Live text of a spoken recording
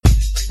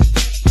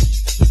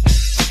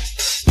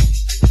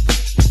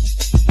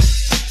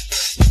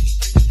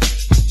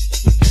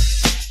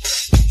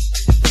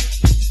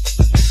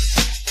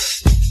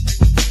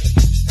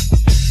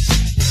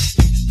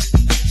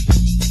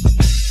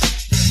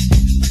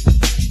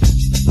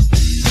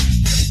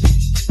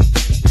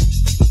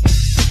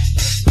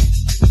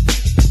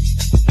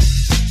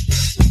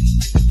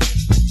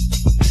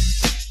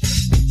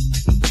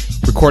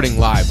recording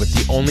live with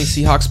the only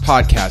Seahawks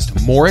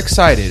podcast more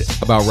excited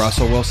about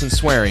Russell Wilson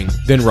swearing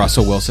than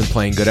Russell Wilson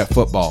playing good at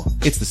football.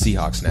 It's the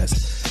Seahawks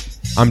Nest.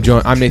 I'm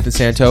Nathan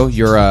Santo,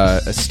 your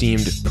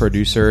esteemed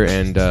producer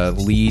and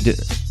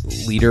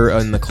leader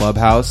in the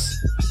clubhouse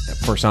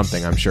for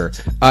something, I'm sure.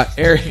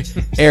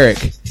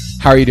 Eric,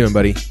 how are you doing,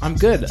 buddy? I'm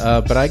good,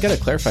 but I got to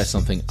clarify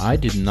something. I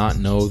did not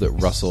know that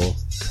Russell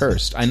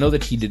cursed. I know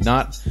that he did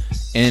not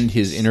end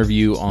his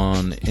interview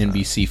on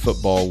NBC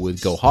Football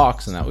with Go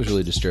Hawks, and that was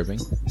really disturbing.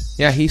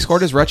 Yeah, he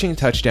scored his rushing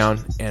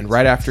touchdown, and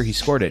right after he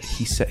scored it,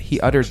 he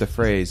uttered the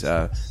phrase,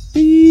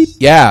 beep.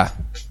 Yeah.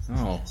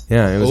 Oh.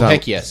 Yeah, it was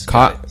heck yes.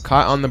 Caught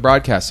on the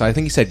broadcast. So I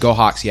think he said, "Go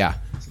Hawks," yeah.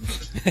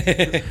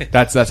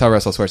 That's how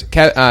Russell swears.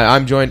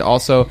 I'm joined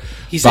also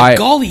He said,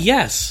 "Golly,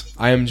 yes."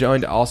 I am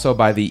joined also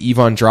by the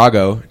Ivan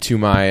Drago to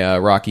my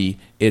Rocky.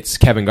 It's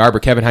Kevin Garber.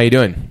 Kevin, how you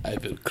doing? I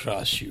will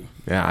crush you.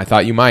 Yeah, I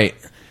thought you might.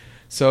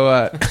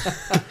 So,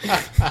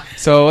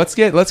 so let's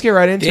get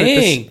right into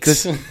it.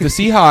 The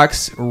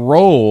Seahawks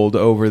rolled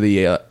over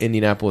the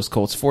Indianapolis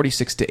Colts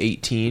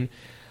 46-18.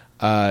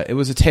 It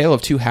was a tale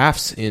of two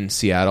halves in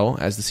Seattle,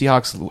 as the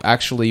Seahawks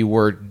actually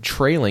were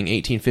trailing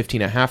 18-15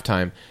 at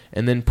halftime,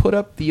 and then put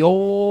up the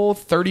old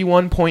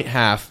 31-point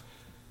half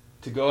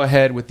to go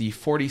ahead with the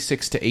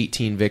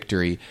 46-18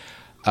 victory.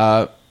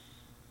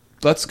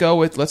 Let's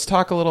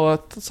talk a little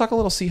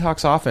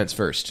Seahawks offense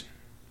first.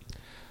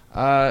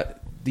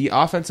 The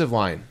offensive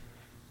line.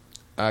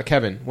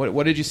 Kevin,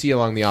 what did you see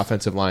along the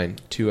offensive line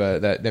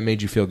that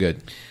made you feel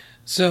good?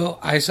 So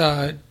I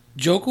saw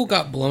Joku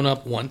got blown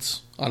up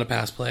once on a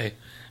pass play,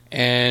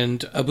 and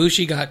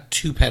Ibushi got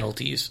 2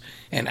 penalties.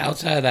 And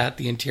outside of that,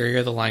 the interior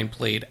of the line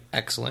played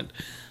excellent.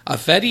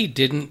 Fetty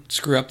didn't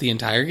screw up the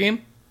entire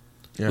game,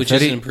 which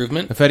is an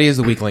improvement. Fetty is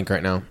the weak link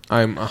right now.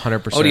 I'm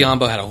 100%.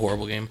 Odiambo had a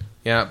horrible game.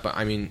 Yeah, but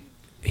I mean,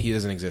 he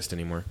doesn't exist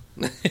anymore.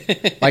 Not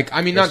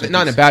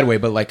in a bad way,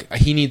 but like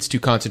he needs to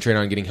concentrate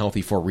on getting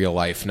healthy for real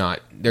life.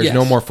 There's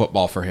no more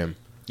football for him.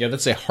 Yeah,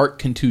 that's a heart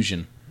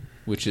contusion,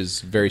 which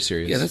is very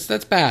serious. Yeah,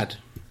 that's bad.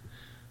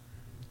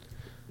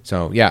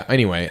 So yeah.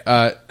 Anyway,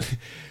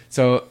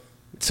 so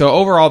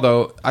overall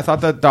though, I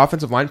thought that the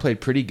offensive line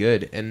played pretty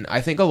good, and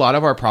I think a lot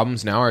of our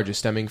problems now are just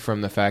stemming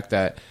from the fact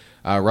that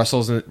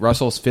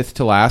Russell's fifth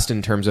to last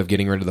in terms of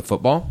getting rid of the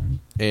football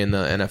in the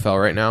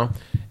NFL right now.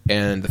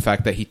 And the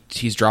fact that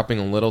he's dropping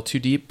a little too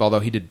deep,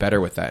 although he did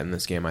better with that in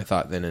this game, I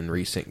thought, than in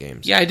recent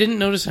games. Yeah, I didn't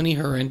notice any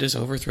horrendous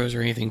overthrows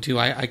or anything, too.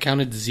 I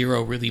counted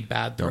 0 really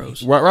bad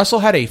throws. Russell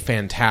had a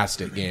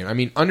fantastic game. I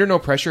mean, under no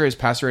pressure, his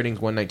passer rating is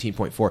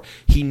 119.4.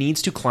 He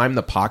needs to climb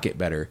the pocket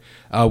better.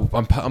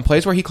 On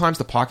plays where he climbs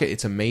the pocket,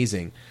 it's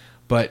amazing.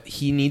 But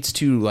he needs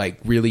to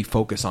really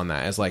focus on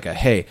that as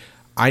hey,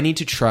 I need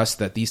to trust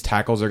that these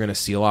tackles are going to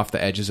seal off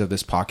the edges of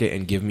this pocket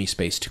and give me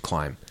space to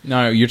climb.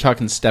 No, you're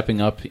talking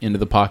stepping up into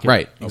the pocket?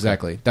 Right,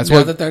 exactly. That's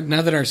now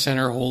that our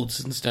center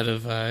holds instead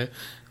of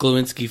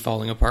Glowinski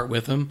falling apart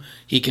with him,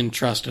 he can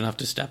trust enough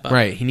to step up.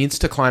 Right, he needs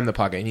to climb the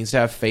pocket. He needs to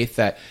have faith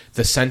that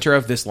the center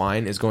of this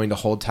line is going to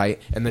hold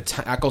tight, and the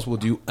tackles will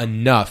do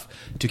enough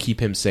to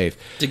keep him safe.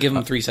 To give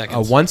him 3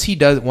 seconds. Once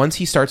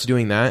he starts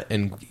doing that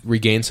and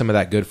regains some of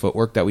that good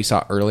footwork that we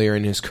saw earlier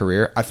in his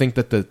career, I think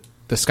that the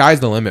sky's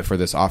the limit for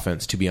this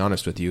offense, to be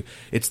honest with you.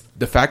 It's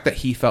the fact that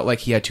he felt like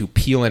he had to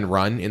peel and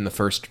run in the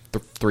first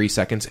 3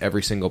 seconds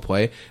every single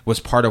play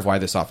was part of why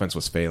this offense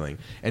was failing.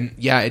 And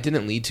yeah, it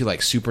didn't lead to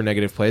super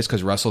negative plays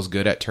because Russell's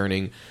good at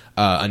turning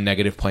a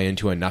negative play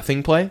into a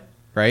nothing play,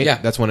 right? Yeah.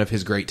 That's one of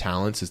his great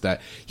talents, is that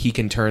he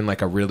can turn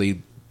a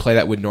really play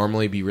that would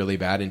normally be really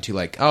bad into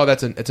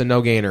it's a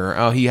no gainer,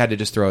 or he had to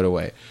just throw it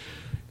away.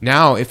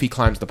 Now, if he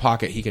climbs the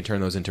pocket, he can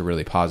turn those into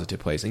really positive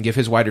plays and give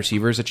his wide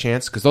receivers a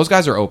chance, because those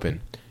guys are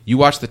open. You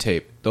watch the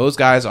tape. Those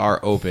guys are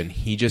open.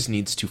 He just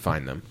needs to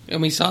find them.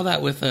 And we saw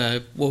that with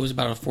what was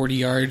about a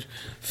 40-yard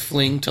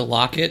fling to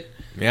Lockett.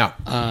 Yeah.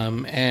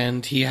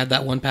 And he had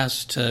that one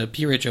pass to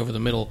Pirich over the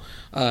middle.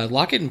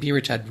 Lockett and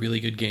Pirich had really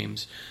good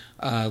games.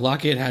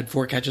 Lockett had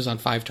 4 catches on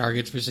 5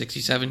 targets for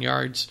 67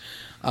 yards.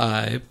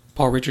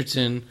 Paul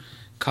Richardson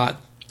caught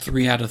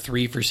 3 out of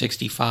 3 for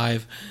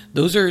 65.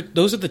 Those are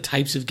the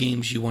types of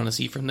games you want to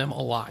see from them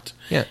a lot.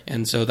 Yeah.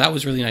 And so that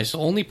was really nice. The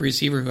only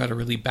receiver who had a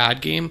really bad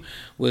game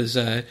was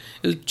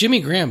Jimmy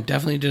Graham.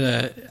 Definitely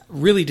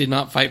did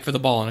not fight for the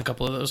ball in a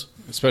couple of those.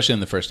 Especially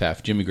in the first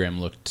half. Jimmy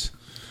Graham looked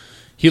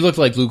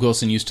like Luke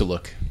Wilson used to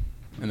look.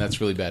 And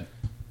that's really bad.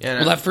 Yeah,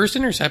 well, that first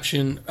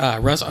interception,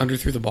 Russ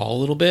underthrew the ball a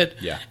little bit.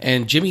 Yeah.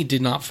 And Jimmy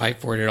did not fight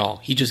for it at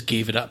all. He just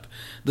gave it up.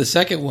 The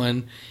second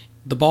one,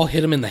 the ball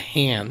hit him in the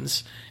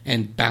hands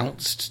and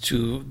bounced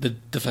to the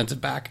defensive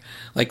back.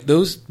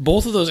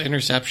 Both of those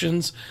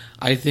interceptions,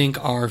 I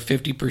think, are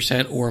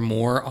 50% or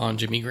more on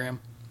Jimmy Graham.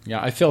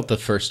 Yeah, I felt the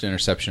first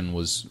interception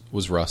was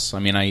Russ. I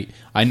mean,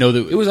 I know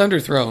that it was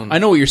underthrown. I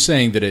know what you're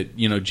saying, that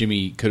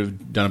Jimmy could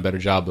have done a better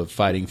job of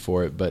fighting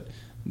for it, but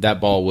that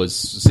ball was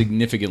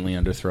significantly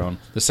underthrown.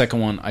 The second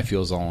one, I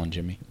feel, is all on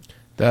Jimmy.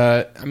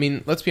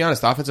 Let's be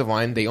honest. The offensive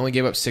line, they only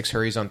gave up 6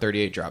 hurries on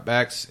 38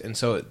 dropbacks, and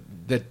so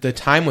the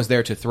time was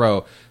there to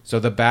throw. So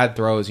the bad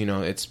throws,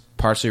 it's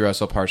partially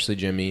Russell, partially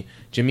Jimmy.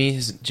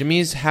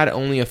 Jimmy's had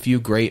only a few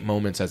great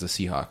moments as a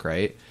Seahawk,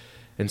 right?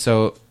 And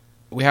so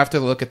we have to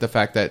look at the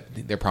fact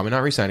that they're probably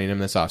not re-signing him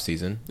this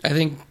offseason. I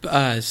think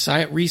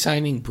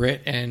re-signing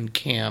Britt and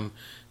Cam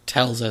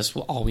tells us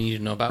all we need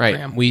to know about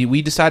Graham.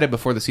 We decided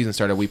before the season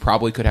started we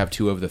probably could have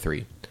 2 of the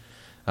 3.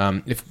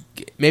 If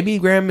maybe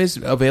Graham is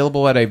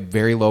available at a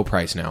very low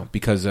price now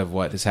because of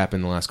what has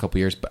happened in the last couple of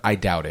years, but I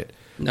doubt it.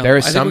 No,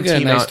 I think we'll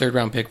get a nice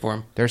third-round pick for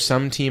him. There's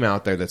some team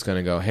out there that's going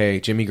to go, hey,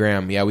 Jimmy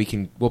Graham, yeah,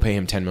 we'll pay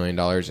him $10 million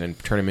and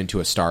turn him into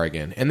a star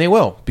again. And they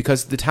will,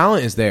 because the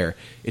talent is there.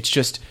 It's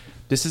just,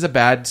 this is a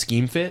bad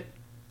scheme fit.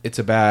 It's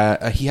a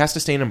bad, he has to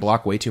stay in and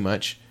block way too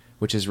much,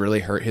 which has really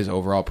hurt his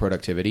overall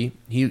productivity.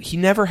 He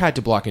never had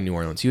to block in New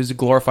Orleans. He was a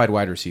glorified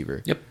wide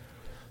receiver. Yep.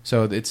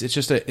 So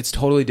it's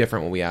totally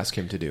different what we ask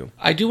him to do.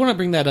 I do want to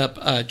bring that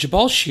up.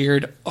 Jabal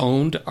Sheard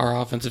owned our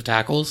offensive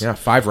tackles. Yeah,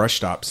 5 rush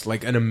stops,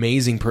 like an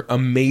amazing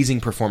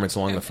performance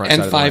along the front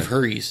and side of the line. And 5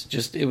 hurries.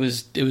 Just it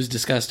was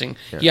disgusting.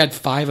 Yeah. He had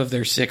 5 of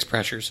their 6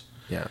 pressures.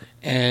 Yeah,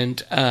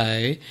 and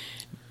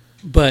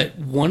but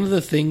one of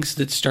the things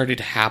that started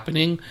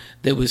happening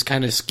that was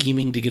kind of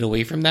scheming to get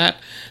away from that,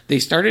 they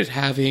started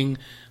having,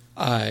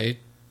 and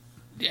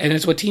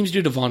it's what teams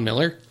do to Von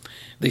Miller.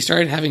 They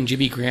started having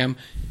Jimmy Graham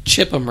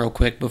chip him real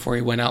quick before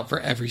he went out for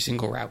every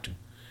single route.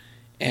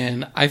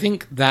 And I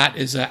think that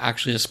is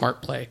actually a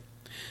smart play.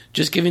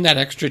 Just giving that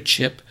extra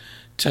chip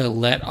to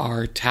let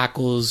our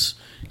tackles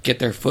get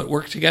their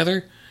footwork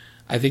together,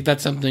 I think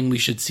that's something we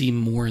should see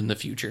more in the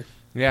future.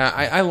 Yeah,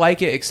 I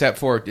like it, except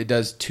for it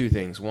does 2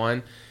 things.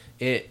 One,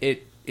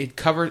 it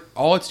covers,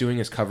 all it's doing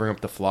is covering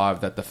up the flaw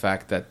of the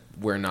fact that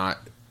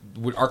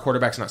our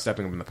quarterback's not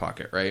stepping up in the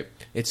pocket, right?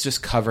 It's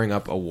just covering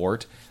up a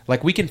wart.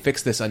 Like, we can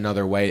fix this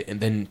another way and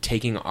then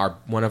taking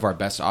one of our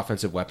best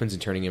offensive weapons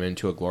and turning him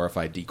into a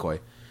glorified decoy.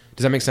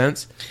 Does that make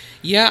sense?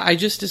 Yeah, I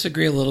just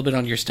disagree a little bit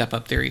on your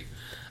step-up theory.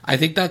 I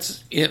think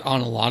that's it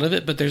on a lot of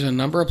it, but there's a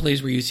number of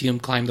plays where you see him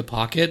climb the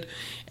pocket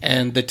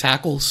and the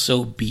tackle's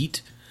so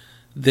beat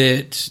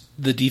that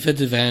the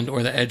defensive end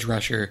or the edge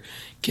rusher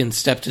can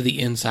step to the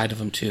inside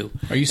of him too.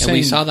 Are you saying, and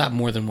we saw that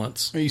more than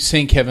once. Are you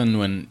saying, Kevin,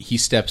 when he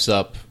steps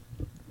up,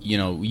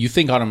 you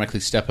think automatically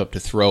step up to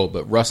throw,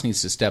 but Russ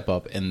needs to step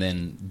up and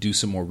then do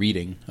some more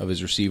reading of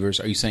his receivers?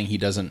 Are you saying he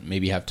doesn't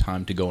maybe have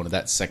time to go into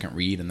that second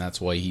read, and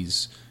that's why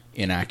he's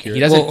inaccurate? He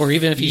doesn't or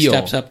even if he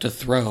steps up to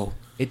throw.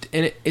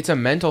 It's a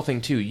mental thing,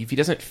 too. If he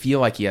doesn't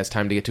feel like he has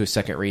time to get to a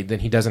second read, then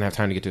he doesn't have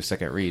time to get to a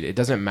second read. It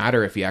doesn't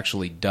matter if he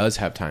actually does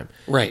have time.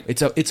 Right.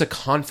 It's a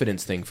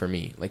confidence thing for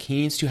me. Like,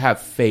 he needs to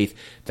have faith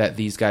that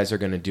these guys are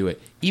going to do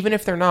it, even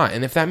if they're not.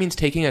 And if that means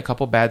taking a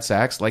couple bad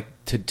sacks, like,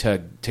 to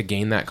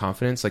gain that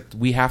confidence, like,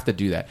 we have to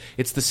do that.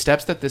 It's the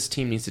steps that this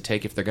team needs to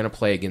take if they're going to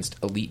play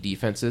against elite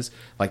defenses,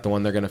 like the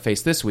one they're going to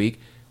face this week,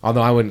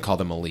 although I wouldn't call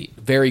them elite.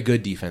 Very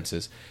good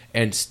defenses,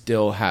 and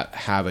still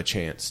have a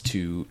chance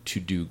to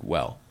do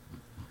well.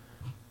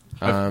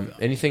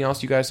 Anything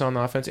else you guys saw on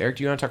the offense? Eric,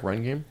 do you want to talk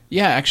run game?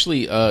 Yeah,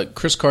 actually,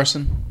 Chris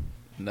Carson.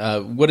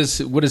 What is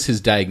his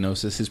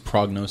diagnosis, his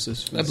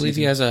prognosis? I believe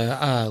he has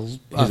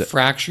a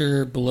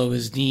fracture below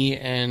his knee,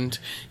 and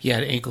he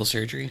had ankle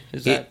surgery.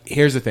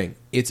 Here's the thing: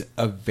 it's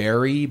a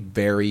very,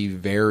 very,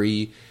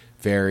 very,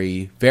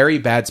 very, very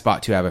bad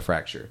spot to have a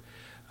fracture.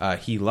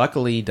 He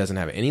luckily doesn't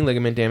have any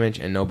ligament damage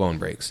and no bone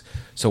breaks.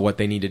 So what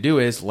they need to do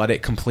is let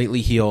it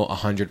completely heal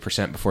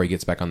 100% before he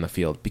gets back on the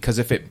field. Because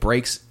if it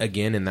breaks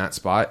again in that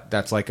spot,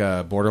 that's like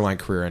a borderline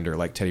career ender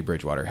like Teddy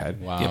Bridgewater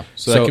had. Wow. Yep.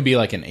 So that could be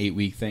like an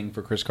 8-week thing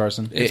for Chris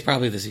Carson? It's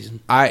probably the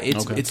season.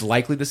 It's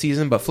likely the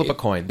season, but flip a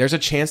coin. There's a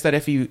chance that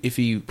if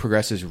he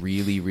progresses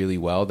really, really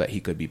well, that he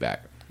could be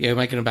back. Yeah, he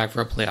might get him back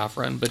for a playoff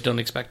run, but don't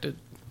expect it.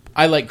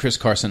 I like Chris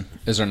Carson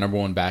as our number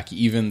one back.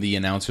 Even the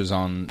announcers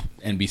on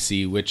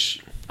NBC,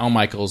 which Al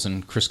Michaels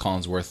and Chris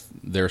Collinsworth,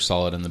 they're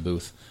solid in the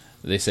booth.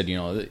 They said,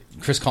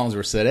 Chris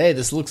Collinsworth said, hey,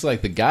 this looks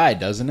like the guy,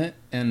 doesn't it?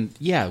 And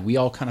yeah, we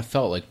all kind of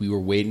felt like we were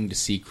waiting to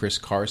see Chris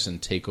Carson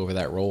take over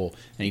that role.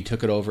 And he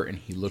took it over, and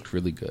he looked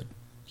really good.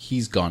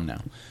 He's gone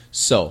now.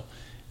 So,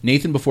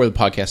 Nathan, before the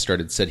podcast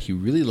started, said he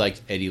really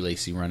liked Eddie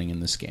Lacy running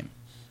in this game.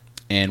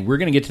 And we're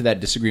going to get to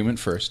that disagreement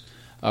first.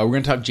 We're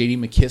going to talk J.D.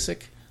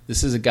 McKissick.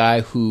 This is a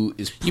guy who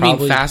is probably... You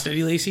mean Fast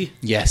Eddie Lacy?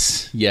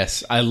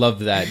 Yes. I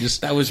loved that.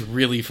 That was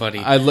really funny.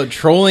 I love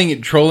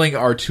trolling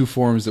our two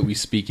forms that we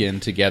speak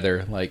in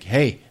together. Like,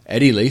 hey,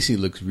 Eddie Lacy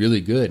looks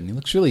really good, and he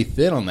looks really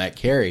thin on that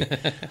carry.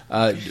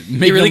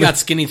 He really got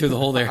skinny through the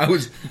hole there.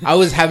 I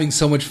was having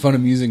so much fun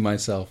amusing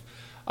myself.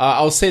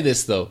 I'll say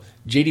this, though.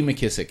 J.D.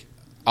 McKissick,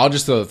 I'll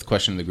just throw the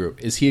question in the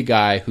group. Is he a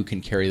guy who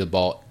can carry the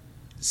ball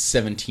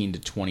 17 to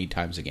 20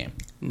 times a game?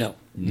 No.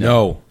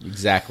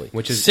 Exactly.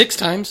 Which is 6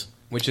 times.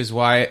 Which is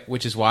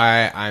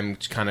why I'm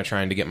kind of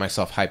trying to get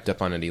myself hyped up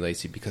on Eddie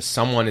Lacy, because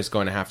someone is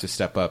going to have to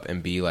step up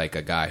and be like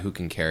a guy who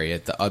can carry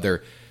it the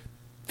other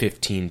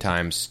 15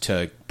 times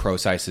to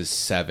Prosice's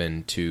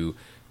 7 to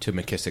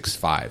McKissick's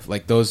 5.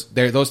 Like those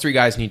 3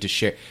 guys need to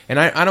share. And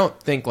I don't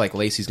think like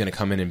Lacy's going to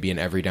come in and be an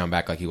every down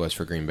back like he was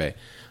for Green Bay.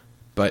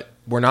 But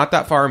we're not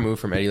that far removed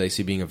from Eddie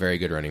Lacy being a very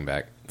good running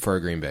back for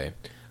Green Bay,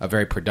 a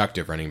very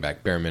productive running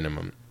back, bare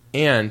minimum.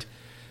 And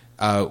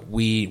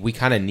we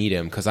kind of need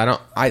him because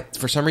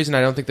for some reason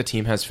I don't think the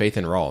team has faith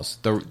in Rawls.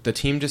 The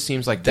team just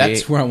seems like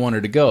that's where I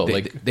wanted to go.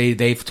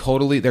 They're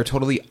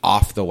totally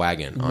off the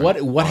wagon.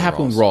 What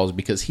happened with Rawls?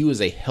 Because he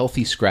was a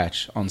healthy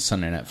scratch on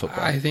Sunday Night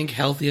Football. I think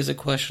healthy is a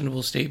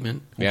questionable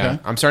statement. Yeah,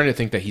 I'm starting to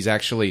think that he's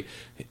actually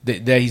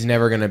that he's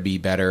never going to be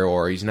better,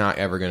 or he's not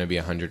ever going to be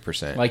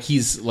 100%. Like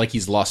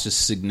he's lost a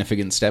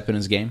significant step in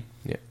his game.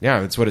 Yeah,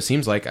 that's what it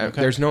seems like.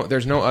 Okay. There's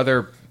no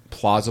other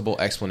plausible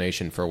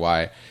explanation for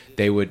why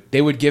they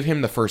would give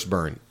him the first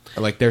burn.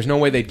 Like, there's no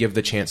way they'd give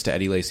the chance to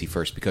Eddie Lacy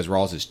first because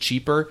Rawls is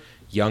cheaper,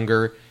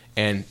 younger,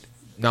 and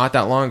not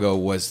that long ago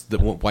was the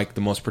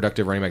most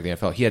productive running back in the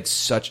NFL. He had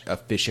such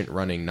efficient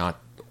running not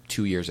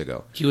 2 years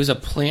ago. He was a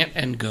plant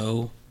and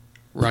go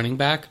running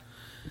back.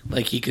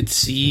 Like, he could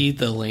see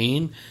the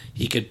lane,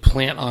 he could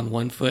plant on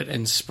one foot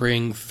and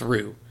spring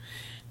through.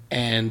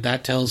 And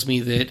that tells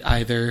me that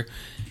either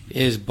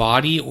his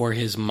body or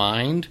his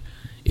mind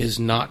is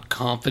not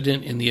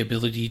confident in the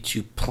ability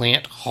to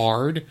plant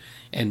hard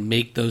and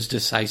make those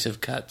decisive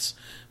cuts,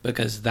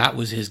 because that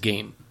was his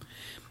game.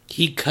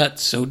 He cut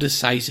so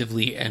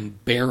decisively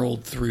and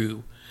barreled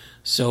through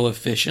so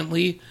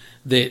efficiently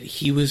that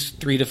he was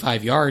 3 to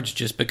 5 yards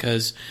just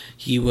because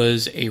he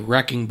was a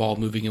wrecking ball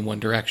moving in one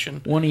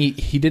direction. One, he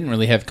didn't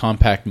really have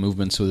compact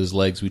movements with his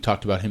legs. We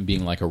talked about him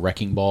being like a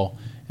wrecking ball,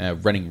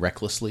 running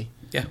recklessly.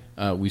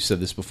 Yeah. We've said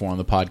this before on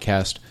the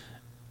podcast.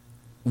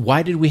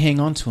 Why did we hang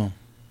on to him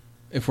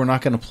if we're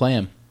not going to play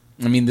him?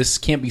 I mean, this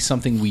can't be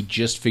something we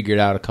just figured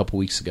out a couple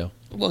weeks ago.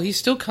 Well, he's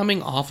still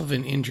coming off of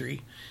an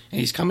injury. And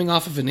he's coming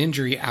off of an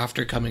injury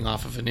after coming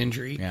off of an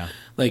injury. Yeah.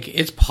 Like,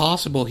 it's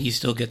possible he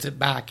still gets it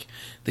back.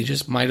 They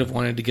just might have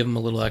wanted to give him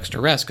a little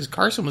extra rest because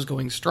Carson was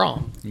going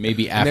strong.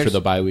 Maybe after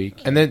the bye week.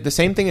 And then the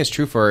same thing is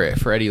true for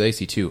Eddie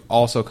Lacy, too,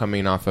 also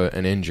coming off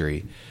an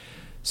injury.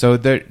 So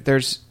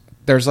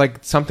there's like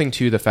something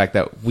to the fact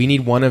that we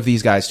need one of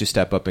these guys to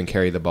step up and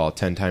carry the ball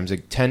 10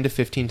 to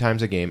 15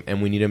 times a game,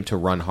 and we need him to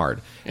run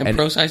hard. And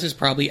Procise is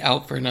probably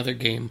out for another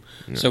game.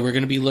 Yeah. So we're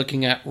going to be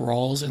looking at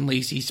Rawls and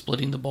Lacy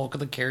splitting the bulk of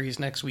the carries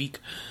next week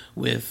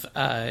with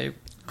J.D.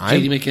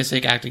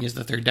 McKissick acting as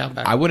the third down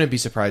back. I wouldn't be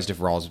surprised if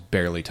Rawls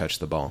barely touched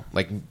the ball.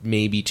 Like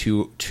maybe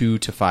two to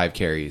 5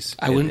 carries.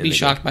 I wouldn't be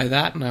shocked by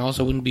that, and I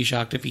also wouldn't be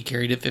shocked if he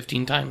carried it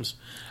 15 times.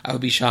 I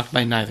would be shocked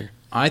by neither.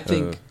 I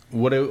think... so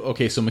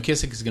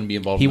McKissick is going to be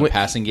involved in the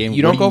passing game.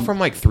 You don't go from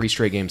like 3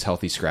 straight games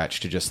healthy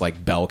scratch to just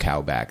like bell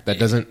cow back.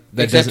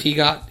 He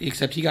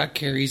got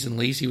carries and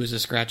Lacy was a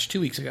scratch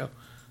 2 weeks ago.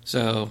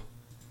 So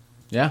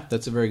yeah,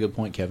 that's a very good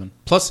point, Kevin.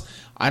 Plus,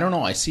 I don't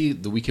know. I see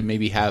that we could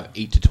maybe have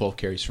 8 to 12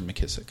 carries from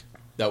McKissick.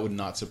 That would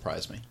not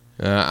surprise me.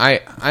 I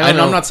don't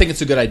know. I'm not saying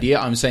it's a good idea.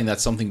 I'm saying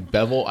that's something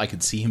Bevel I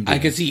could see him doing.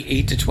 I could see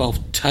 8 to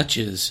 12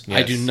 touches. Yes.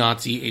 I do not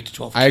see 8 to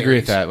 12 carries. I agree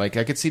with that. Like,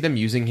 I could see them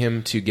using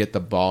him to get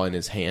the ball in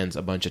his hands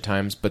a bunch of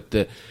times, but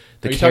the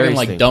Are you talking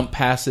like dump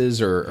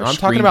passes or I'm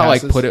talking about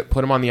passes? Like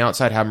put him on the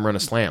outside, have him run a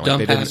slant.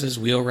 Dump passes,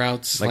 wheel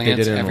routes, slants, like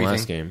they did in everything. The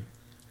last game.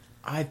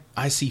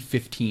 I see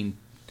 15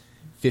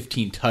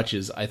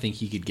 touches. I think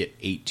he could get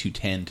 8 to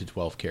 10 to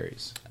 12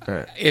 carries.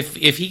 Right. If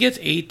he gets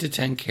 8 to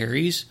 10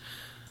 carries,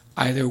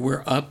 either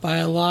we're up by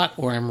a lot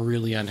or I'm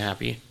really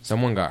unhappy.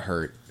 Someone got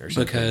hurt or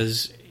something.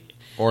 Because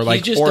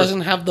he just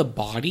doesn't have the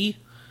body.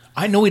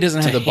 I know he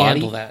doesn't have the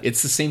body. That.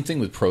 It's the same thing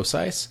with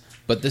Procise,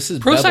 but this is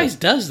Procise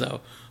does, though.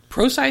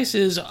 Procise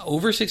is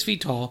over 6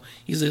 feet tall.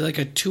 He's like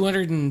a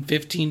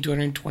 215,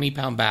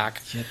 220-pound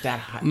back. That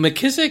high.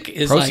 McKissick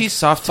is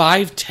soft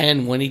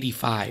 5'10",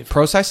 185.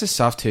 Procisi's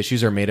soft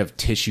tissues are made of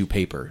tissue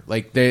paper.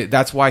 Like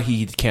that's why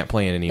he can't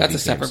play in any of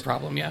these games. That's a separate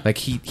problem, yeah. Like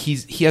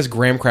he has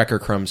graham cracker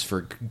crumbs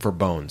for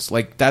bones.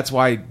 Like that's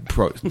why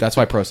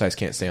Procise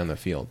can't stay on the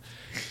field.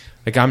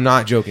 Like, I'm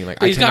not joking. Like,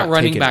 he's got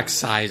running back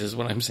size, is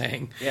what I'm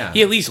saying. Yeah.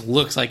 He at least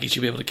looks like he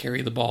should be able to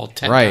carry the ball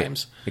 10 right.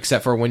 times.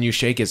 Except for when you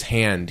shake his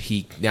hand,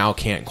 he now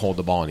can't hold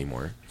the ball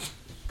anymore.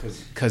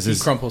 Because he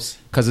crumples.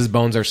 Because his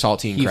bones are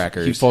saltine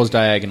crackers. He falls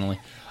diagonally.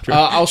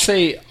 I'll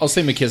say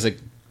McKissick.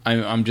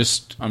 I'm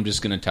just going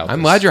to tout this.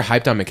 I'm glad you're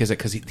hyped on McKissick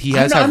because he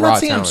has that raw talent. I'm not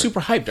saying I'm super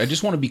hyped. I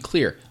just want to be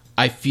clear.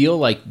 I feel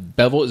like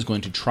Bevel is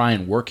going to try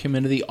and work him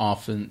into the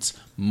offense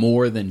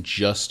more than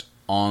just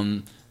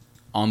on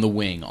the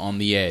wing, on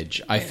the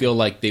edge. I feel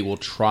like they will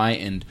try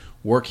and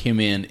work him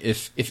in,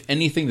 if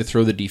anything, to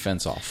throw the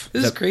defense off.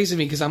 This is crazy to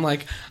me because I'm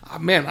like,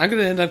 man, I'm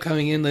going to end up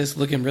coming in this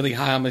looking really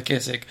high on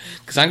McKissick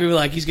because I'm going to be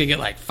like, he's going to get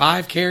like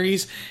 5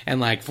 carries and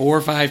like 4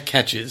 or 5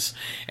 catches.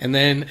 And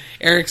then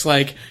Eric's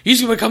like, he's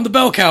going to become the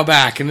bell cow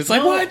back. And it's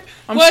like, what?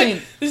 I'm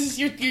saying... This is,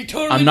 you're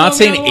totally... I'm not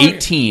saying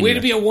 18. Way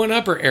to be a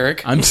one-upper,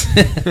 Eric. I'm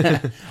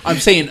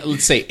saying,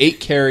 let's say 8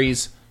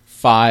 carries,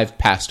 5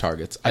 pass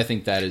targets. I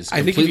think that is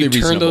completely reasonable. I think if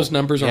you turn those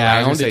numbers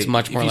around, it's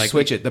much more likely.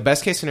 Switch it. The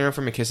best case scenario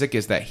for McKissick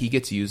is that he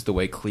gets used the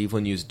way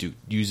Cleveland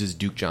uses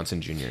Duke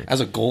Johnson Jr.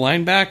 As a goal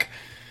line back?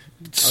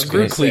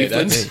 Screw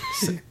Cleveland.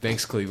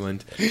 Thanks,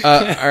 Cleveland.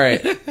 All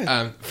right.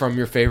 From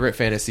your favorite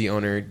fantasy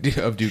owner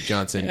of Duke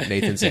Johnson,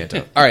 Nathan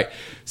Santo. All right.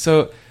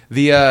 So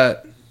the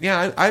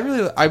Yeah,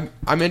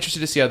 I'm interested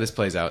to see how this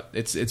plays out.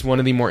 It's one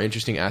of the more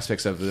interesting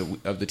aspects of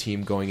the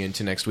team going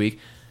into next week.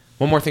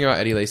 One more thing about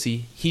Eddie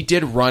Lacy. He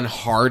did run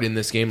hard in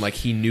this game like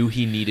he knew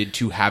he needed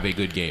to have a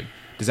good game.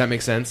 Does that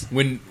make sense?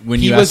 When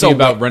you asked me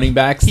about running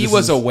backs, he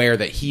was aware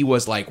that he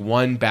was like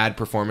one bad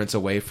performance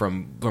away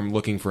from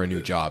looking for a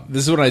new job.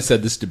 This is what I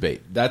said this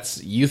debate.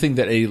 You think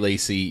that Eddie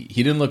Lacy,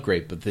 he didn't look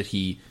great, but that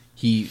he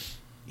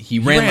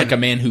ran like a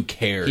man who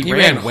cared. He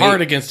ran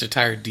hard against a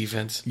tired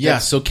defense. Yeah,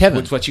 so Kevin.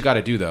 Which what you got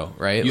to do though,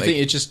 right? You think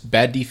it's just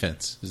bad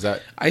defense? Is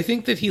that? I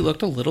think that he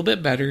looked a little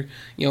bit better.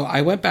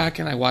 I went back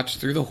and I watched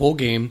through the whole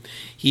game.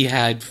 He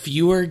had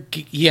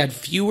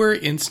fewer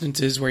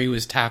instances where he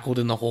was tackled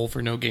in the hole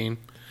for no gain.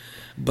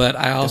 But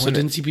I also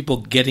didn't see people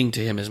getting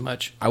to him as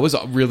much. I was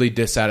really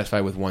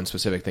dissatisfied with one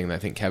specific thing that I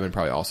think Kevin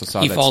probably also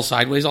saw. He falls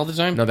sideways all the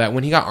time? No, that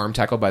when he got arm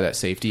tackled by that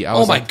safety, I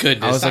was like,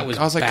 goodness, I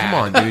was like, come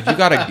on, dude,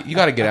 you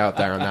gotta get out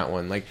there on that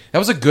one. Like that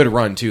was a good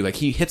run too. Like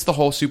he hits the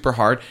hole super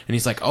hard, and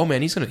he's like, oh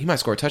man, he might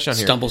score a touchdown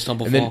here. Stumble,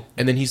 fall.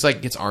 And then he's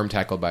like gets arm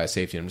tackled by a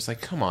safety. And I'm just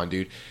like, come on,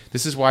 dude,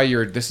 this is why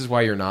you're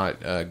not.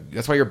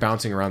 That's why you're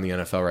bouncing around the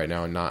NFL right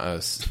now and not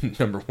a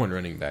number one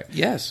running back.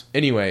 Yes.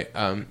 Anyway,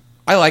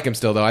 I like him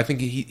still, though. I think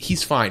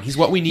he's fine. He's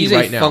what we need right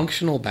now. He's a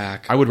functional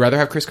back. I would rather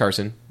have Chris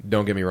Carson.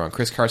 Don't get me wrong.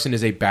 Chris Carson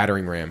is a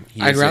battering ram.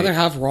 I'd rather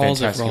have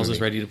Rawls if Rawls is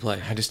ready to play.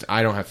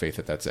 I don't have faith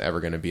that that's ever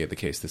going to be the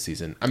case this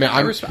season. I mean, I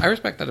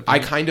respect that opinion. I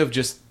kind of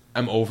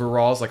I'm over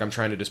Rawls. Like I'm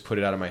trying to just put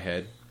it out of my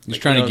head. He's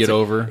trying to get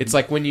over. It's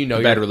like when you know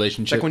a bad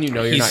relationship. It's like when you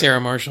know he's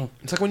Sarah Marshall.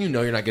 It's like when you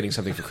know you're not getting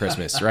something for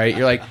Christmas, right?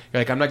 You're like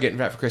I'm not getting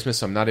that for Christmas,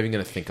 so I'm not even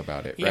going to think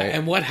about it. Yeah, right?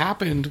 And what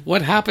happened?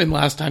 What happened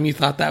last time you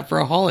thought that for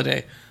a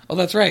holiday? Oh,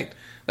 that's right.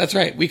 That's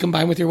right. We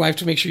combined with your wife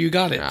to make sure you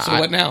got it. So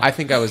what now? I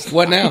think I was...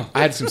 What now?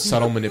 I had some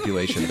subtle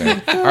manipulation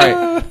there. All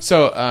right.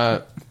 So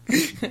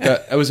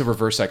that was a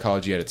reverse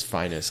psychology at its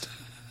finest.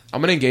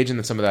 I'm going to engage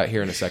in some of that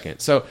here in a second.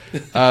 So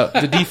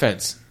the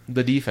defense.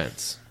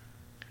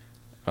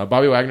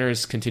 Bobby Wagner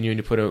is continuing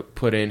to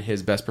put in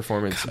his best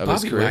performance of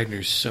his career. Bobby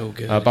Wagner's so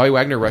good. Bobby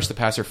Wagner rushed the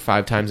passer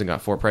 5 times and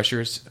got 4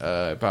 pressures.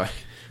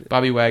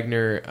 Bobby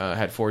Wagner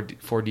had four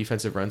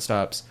defensive run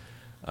stops.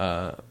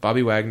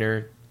 Bobby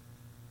Wagner...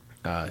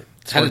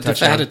 had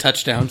a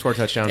touchdown. Scored a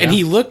touchdown. And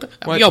he looked...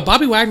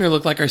 Bobby Wagner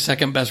looked like our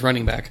second best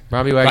running back.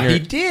 Bobby Wagner... He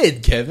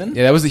did, Kevin.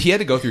 Yeah, he had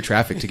to go through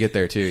traffic to get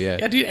there, too, yeah.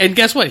 Yeah, dude, and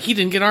guess what? He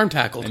didn't get arm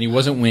tackled. And he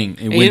wasn't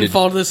winged. And he didn't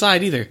fall to the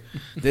side either.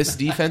 This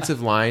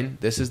defensive line,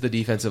 this is the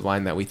defensive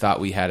line that we thought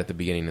we had at the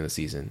beginning of the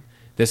season.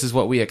 This is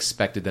what we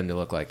expected them to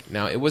look like.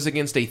 Now, it was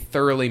against a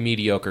thoroughly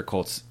mediocre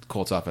Colts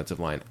offensive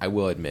line, I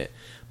will admit.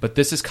 But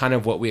this is kind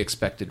of what we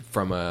expected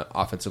from an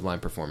offensive line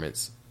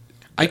performance.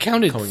 I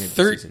counted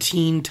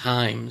 13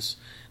 times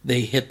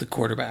they hit the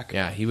quarterback.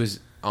 Yeah, he was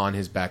on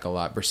his back a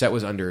lot. Brissett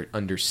was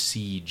under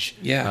siege.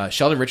 Yeah.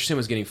 Sheldon Richardson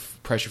was getting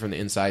pressure from the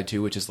inside,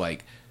 too, which is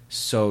like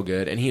so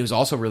good. And he was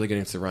also really good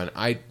against the run.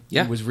 I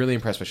was really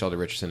impressed by Sheldon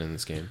Richardson in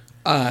this game.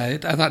 I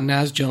thought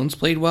Naz Jones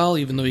played well,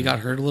 even though he got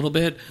hurt a little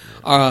bit.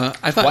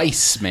 I thought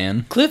twice,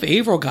 man. Cliff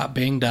Averill got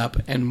banged up,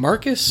 and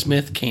Marcus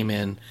Smith came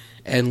in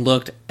and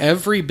looked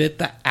every bit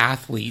the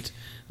athlete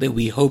that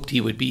we hoped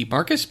he would be.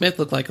 Marcus Smith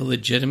looked like a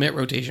legitimate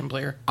rotation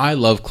player. I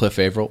love Cliff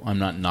Averill. I'm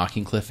not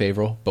knocking Cliff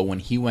Averill, but when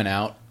he went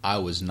out, I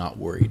was not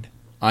worried.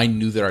 I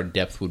knew that our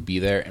depth would be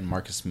there, and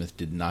Marcus Smith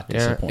did not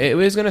disappoint. It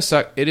is going to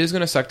suck. It is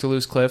going to suck to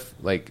lose Cliff.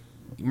 Like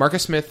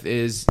Marcus Smith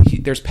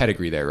there's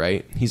pedigree there,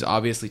 right? He's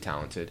obviously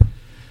talented,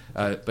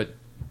 but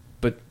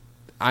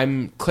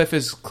Cliff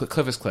is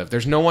Cliff.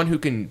 There's no one who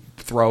can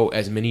throw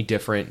as many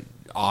different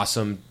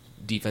awesome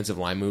defensive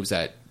line moves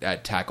at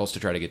tackles to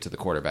try to get to the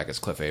quarterback as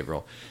Cliff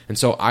Averill. And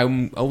so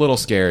I'm a little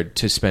scared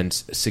to spend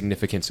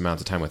significant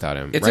amounts of time without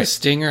him. It's a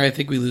stinger. I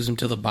think we lose him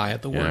to the bye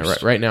at the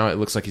worst. Right now it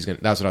looks like that's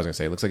what I was going to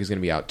say. It looks like he's going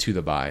to be out to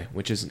the bye,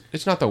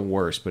 it's not the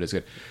worst, but it's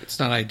good. It's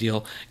not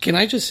ideal. Can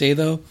I just say,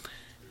 though,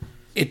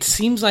 it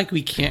seems like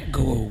we can't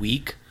go a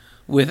week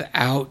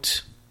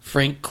without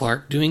Frank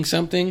Clark doing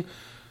something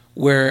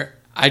where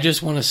I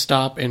just want to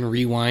stop and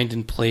rewind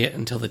and play it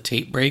until the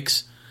tape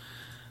breaks.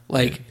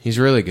 Like, he's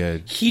really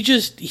good.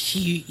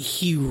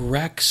 He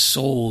wrecks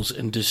souls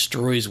and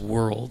destroys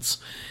worlds.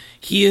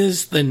 He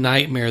is the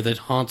nightmare that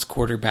haunts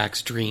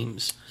quarterbacks'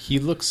 dreams. He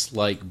looks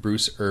like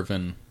Bruce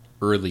Irvin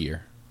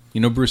earlier.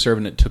 You know, Bruce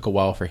Irvin, it took a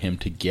while for him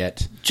to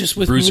get just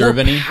with Bruce more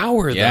Irvin-y.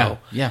 Power, though.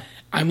 Yeah.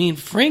 I mean,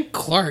 Frank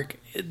Clark,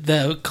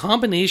 the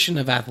combination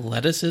of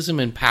athleticism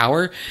and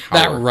power,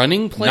 that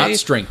running play, not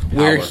strength, power.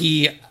 Where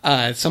he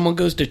someone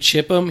goes to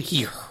chip him,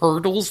 he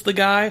hurdles the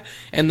guy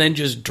and then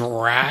just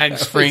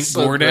drags Frank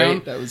Gore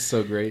down. That was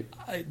so great.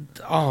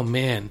 Oh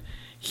man,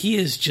 he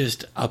is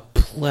just a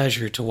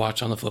pleasure to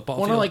watch on the football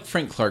field. I like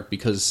Frank Clark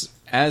because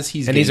as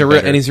he's he's a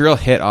real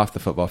hit off the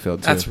football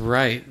field too. That's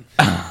right.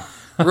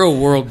 Real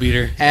world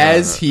beater.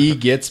 As he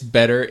gets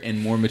better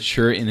and more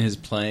mature in his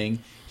playing,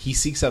 he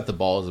seeks out the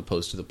ball as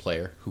opposed to the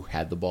player who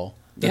had the ball.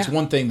 That's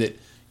one thing that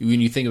when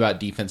you think about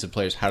defensive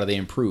players, how do they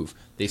improve?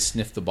 They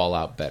sniff the ball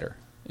out better.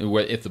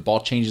 If the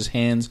ball changes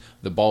hands,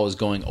 the ball is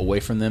going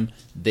away from them,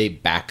 they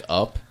back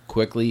up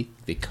quickly,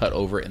 they cut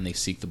over, and they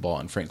seek the ball,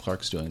 and Frank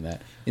Clark's doing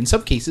that. In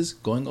some cases,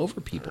 going over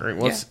people. All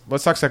right,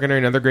 let's talk secondary.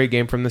 Another great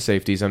game from the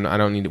safeties. We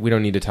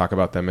don't need to talk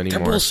about them anymore.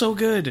 They're both so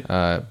good.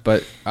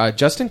 But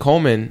Justin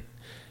Coleman,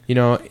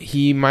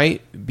 he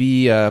might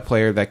be a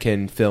player that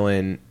can fill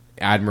in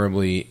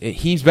admirably.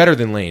 He's better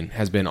than Lane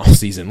has been all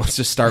season. Let's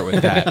just start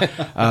with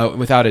that,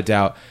 without a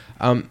doubt.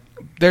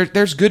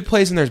 There's good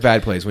plays and there's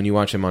bad plays when you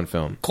watch him on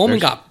film. Coleman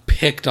got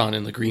picked on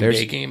in the Green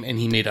Bay game, and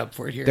he made up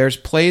for it here. There's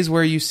plays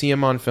where you see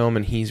him on film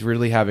and he's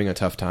really having a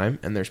tough time,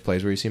 and there's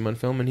plays where you see him on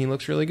film and he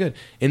looks really good.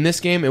 In this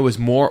game, it was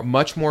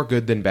much more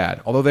good than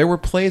bad. Although there were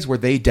plays where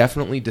they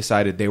definitely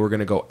decided they were going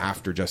to go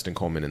after Justin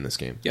Coleman in this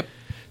game. Yep.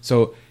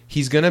 So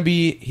he's gonna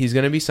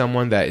be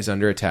someone that is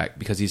under attack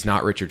because he's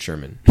not Richard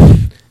Sherman.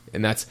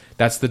 And that's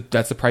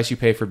the price you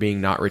pay for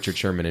being not Richard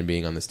Sherman and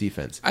being on this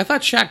defense. I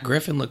thought Shaq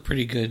Griffin looked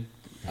pretty good.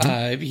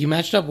 He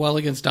matched up well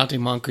against Dante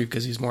Moncrief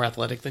because he's more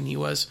athletic than he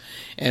was.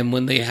 And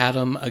when they had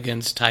him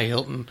against Ty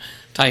Hilton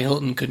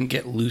couldn't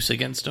get loose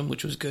against him,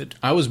 which was good.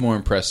 I was more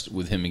impressed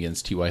with him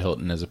against T.Y.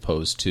 Hilton as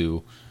opposed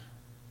to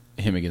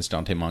him against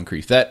Dante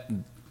Moncrief.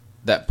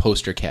 That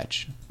poster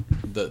catch,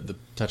 the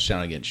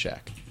touchdown against Shaq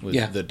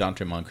that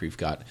Dante Moncrief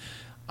got,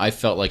 I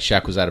felt like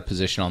Shaq was out of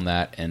position on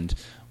that, and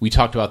we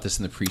talked about this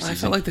in the preseason. I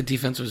felt like the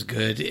defense was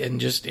good,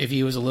 and just if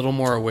he was a little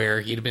more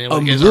aware, he'd have been able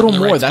to get a little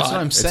more. Right that's spot.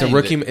 what I'm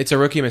saying. It's a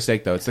rookie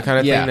mistake, though. It's the kind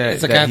of thing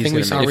it's the kind of thing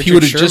we saw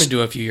Richard Sherman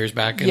do a few years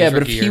back. But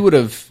if he would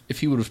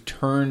have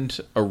turned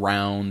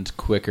around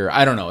quicker,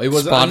 I don't know. It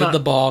was spotted the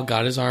ball,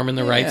 got his arm in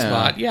the right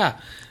spot. Yeah,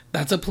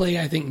 that's a play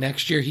I think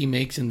next year he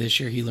makes, and this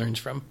year he learns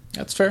from.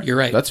 That's fair. You're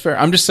right. That's fair.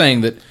 I'm just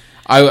saying that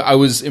I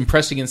was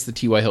impressed against the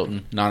T.Y.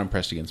 Hilton, not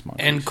impressed against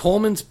Moncrief. And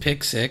Coleman's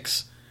pick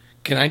six.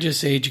 Can I just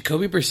say,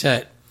 Jacoby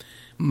Brissett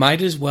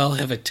might as well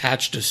have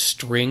attached a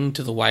string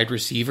to the wide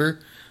receiver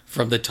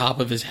from the top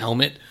of his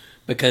helmet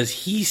because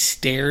he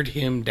stared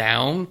him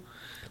down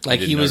like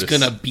he was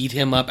going to beat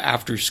him up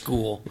after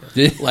school.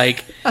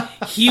 Like,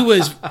 he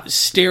was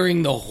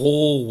staring the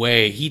whole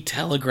way. He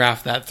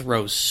telegraphed that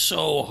throw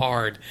so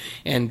hard.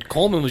 And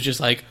Coleman was just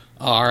like,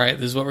 all right,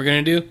 this is what we're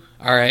going to do?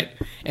 All right.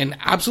 And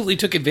absolutely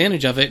took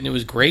advantage of it, and it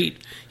was great.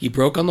 He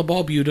broke on the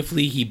ball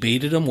beautifully. He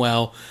baited him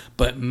well.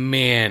 But,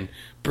 man,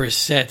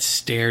 Brissett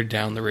stared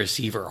down the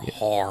receiver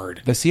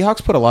hard. The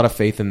Seahawks put a lot of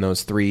faith in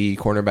those three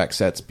cornerback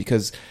sets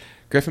because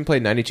Griffin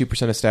played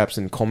 92% of snaps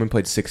and Coleman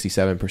played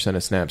 67%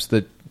 of snaps.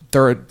 The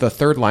third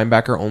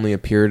linebacker only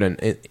appeared in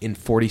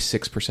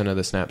 46% of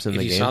the snaps in the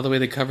game. If you saw the way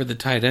they covered the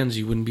tight ends,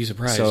 you wouldn't be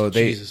surprised. So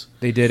they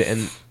did,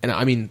 and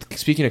I mean,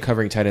 speaking of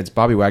covering tight ends,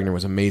 Bobby Wagner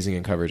was amazing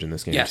in coverage in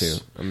this game too.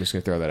 I'm just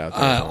going to throw that out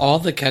there. All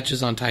the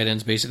catches on tight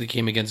ends basically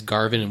came against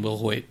Garvin and Will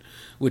Hoyt,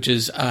 which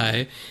is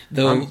I'm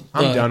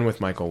done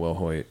with Michael Will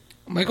Hoyt.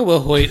 Michael Will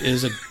Hoyt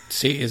is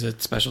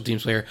a special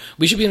teams player.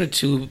 We should be in a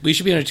two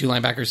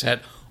linebacker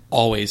set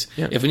always.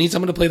 Yeah. If we need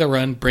someone to play the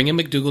run, bring in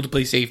McDougal to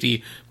play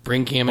safety.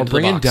 Bring Cam into the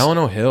box. Bring in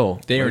Delano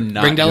Hill. They are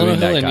not bring Delano doing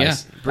Hill that, in,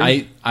 guys.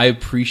 Yeah. I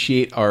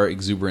appreciate our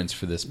exuberance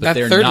for this, but that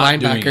they're third not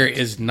linebacker doing it.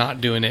 is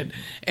not doing it.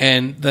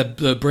 And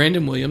the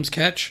Brandon Williams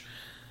catch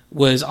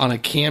was on a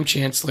Cam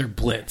Chancellor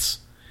blitz.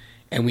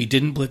 And we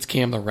didn't blitz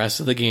Cam the rest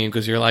of the game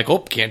because you're like, oh,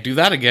 can't do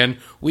that again.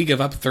 We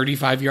give up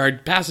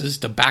 35-yard passes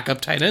to back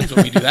up tight ends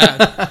when we do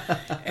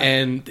that.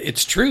 And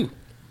it's true.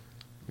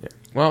 Yeah.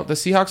 Well, the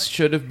Seahawks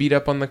should have beat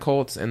up on the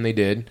Colts, and they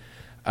did.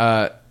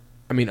 I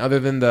mean, other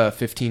than the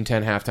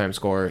 15-10 halftime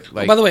score.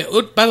 Like, by the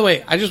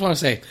way, I just want to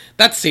say,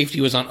 that safety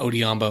was on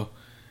Odiombo.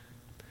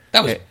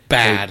 That was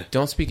bad. Hey,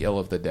 don't speak ill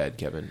of the dead,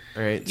 Kevin.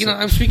 All right,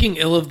 I'm speaking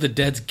ill of the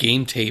Dead's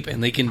game tape,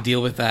 and they can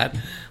deal with that.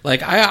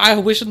 Like, I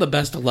wish him the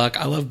best of luck.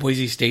 I love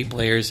Boise State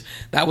players.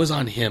 That was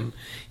on him.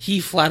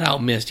 He flat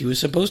out missed. He was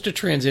supposed to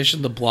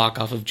transition the block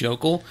off of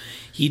Jokel.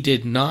 He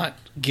did not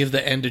give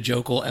the end to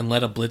Jokel and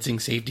let a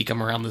blitzing safety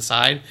come around the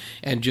side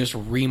and just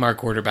ream our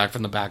quarterback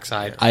from the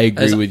backside. I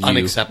agree with you.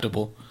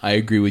 Unacceptable. I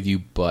agree with you,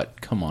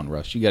 but come on,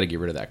 Russ. You got to get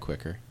rid of that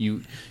quicker.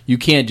 You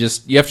can't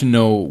just... You have to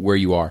know where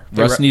you are.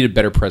 Russ needed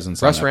better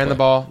presence. Russ ran the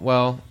ball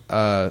well.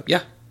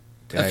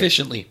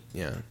 Efficiently.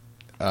 Yeah.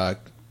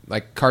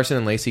 Like Carson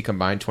and Lacey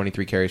combined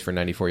 23 carries for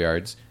 94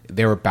 yards.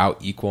 They were about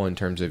equal in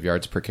terms of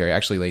yards per carry.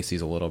 Actually,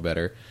 Lacey's a little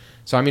better.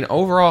 So, I mean,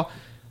 overall,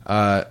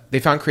 they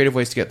found creative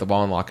ways to get the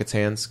ball in Lockett's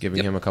hands,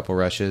 giving him a couple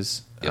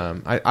rushes.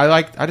 Yep.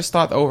 I just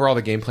thought overall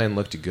the game plan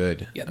looked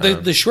good. Yeah,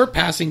 the short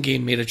passing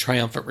game made a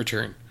triumphant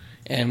return.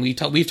 And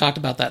we've talked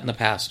about that in the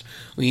past.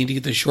 We need to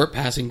get the short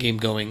passing game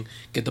going,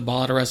 get the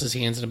ball out of Russ's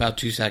hands in about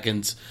 2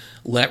 seconds,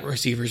 let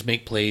receivers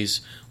make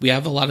plays. We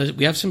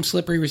have some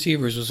slippery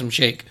receivers with some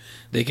shake.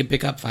 They can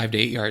pick up 5 to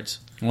 8 yards.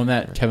 Well,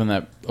 that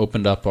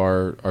opened up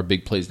our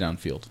big plays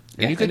downfield.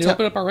 Yeah, you could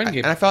open up our run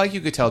game. And I felt like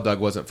you could tell Doug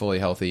wasn't fully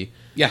healthy.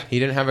 Yeah. He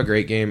didn't have a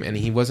great game, and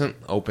he wasn't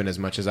open as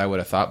much as I would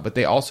have thought. But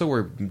they also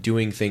were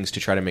doing things to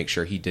try to make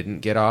sure he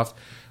didn't get off,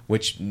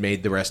 which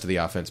made the rest of the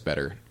offense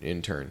better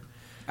in turn.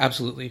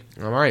 Absolutely.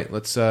 All right,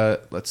 let's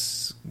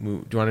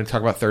move. Do you want to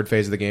talk about third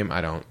phase of the game?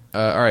 I don't.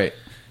 All right.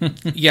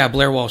 Yeah,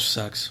 Blair Walsh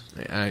sucks.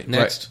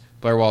 Next.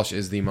 Blair Walsh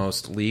is the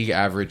most league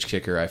average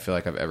kicker I feel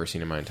like I've ever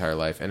seen in my entire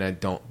life, and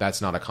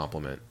that's not a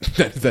compliment.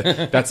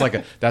 that's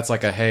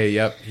like a hey,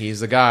 yep, he's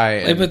the guy.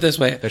 Let me put it this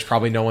way: there's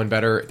probably no one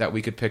better that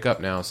we could pick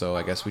up now, so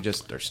I guess we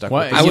just are stuck.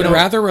 Well, with I would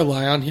rather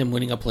rely on him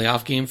winning a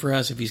playoff game for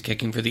us if he's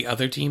kicking for the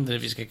other team than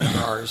if he's kicking for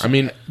ours. I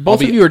mean,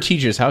 both of you are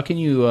teachers. How can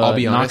you I'll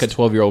be knock honest, a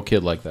 12-year-old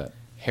kid like that?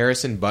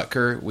 Harrison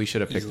Butker, we should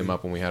have picked him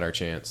up when we had our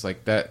chance.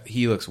 Like that,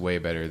 he looks way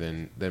better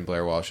than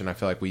Blair Walsh, and I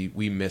feel like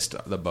we missed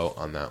the boat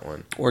on that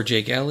one. Or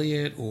Jake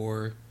Elliott,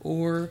 or.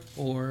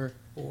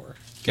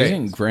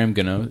 Okay, Graham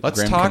Gano.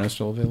 Let's talk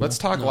Los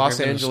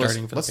Angeles.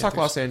 Let's talk Panthers.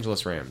 Los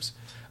Angeles Rams,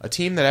 a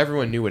team that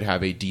everyone knew would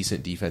have a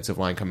decent defensive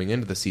line coming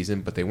into the season,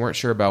 but they weren't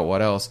sure about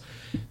what else.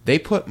 They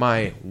put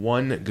my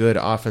one good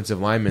offensive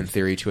lineman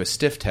theory to a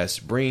stiff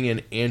test, bringing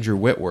in Andrew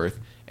Whitworth,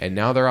 and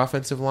now their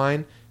offensive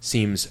line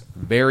seems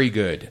very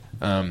good.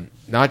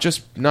 Not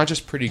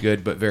just pretty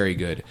good, but very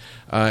good.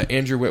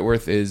 Andrew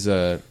Whitworth is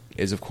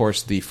of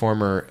course the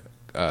former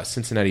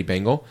Cincinnati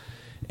Bengal,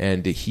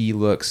 and he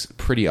looks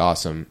pretty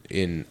awesome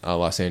in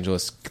Los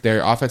Angeles.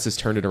 Their offense has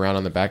turned it around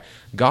on the back.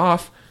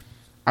 Goff,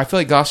 I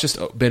feel like Goff's just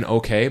been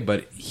okay,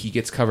 but he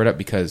gets covered up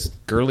because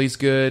Gurley's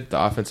good,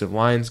 the offensive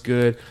line's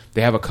good.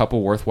 They have a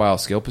couple worthwhile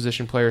skill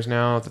position players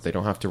now that they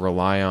don't have to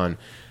rely on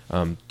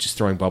just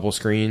throwing bubble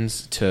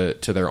screens to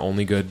their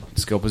only good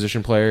skill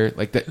position player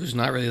like that. Who's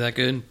not really that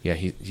good. Yeah,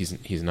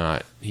 he's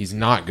not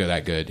good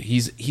that good.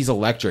 He's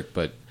electric,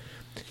 but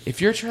if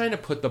you're trying to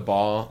put the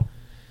ball,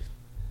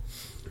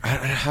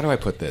 how do I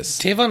put this?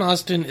 Tavon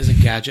Austin is a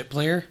gadget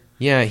player.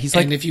 Yeah, he's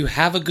like, and if you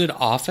have a good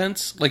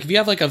offense, like if you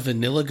have like a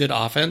vanilla good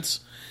offense,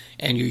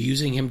 and you're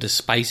using him to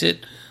spice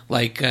it,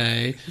 like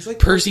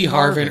Percy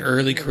Harvin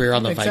early career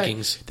on the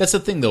Vikings. That's the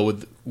thing though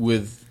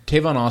with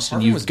Tavon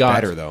Austin, you've got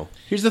better though.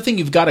 Here's the thing: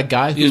 you've got a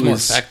guy who is more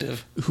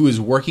effective, who is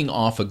working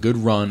off a good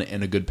run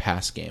and a good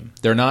pass game.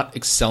 They're not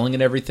excelling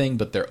at everything,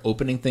 but they're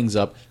opening things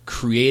up,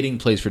 creating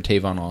plays for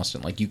Tavon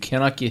Austin. Like you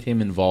cannot get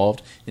him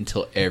involved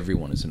until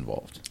everyone is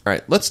involved. All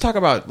right, let's talk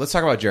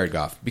about Jared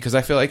Goff because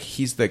I feel like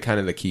he's the kind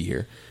of the key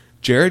here.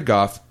 Jared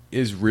Goff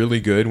is really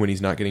good when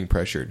he's not getting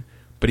pressured,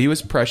 but he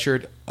was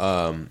pressured.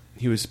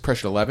 He was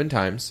pressured 11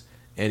 times.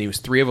 And he was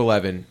 3 of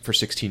 11 for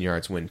 16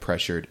 yards when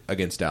pressured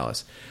against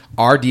Dallas.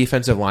 Our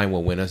defensive line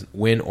will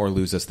win or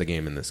lose us the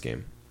game in this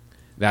game.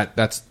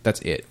 That's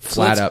it.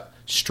 Flat up,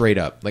 straight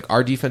up. Like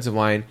our defensive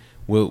line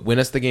will win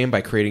us the game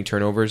by creating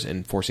turnovers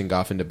and forcing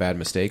Goff into bad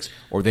mistakes,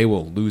 or they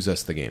will lose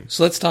us the game.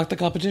 So let's talk the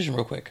competition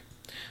real quick.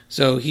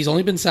 So he's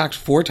only been sacked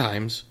 4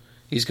 times.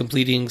 He's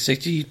completing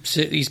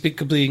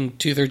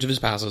 2/3 of his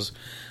passes.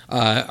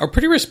 A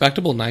pretty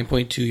respectable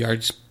 9.2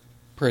 yards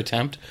per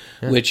attempt,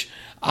 which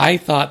I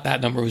thought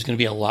that number was going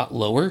to be a lot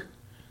lower.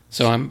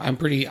 So I'm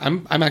actually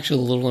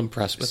a little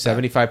impressed with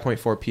 75.4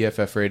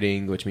 PFF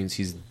rating, which means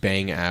he's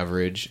bang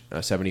average.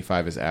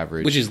 75 is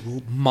average, which is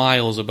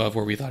miles above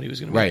where we thought he was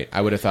going to be. Right,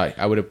 I would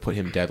have put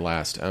him dead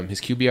last.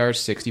 His QBR is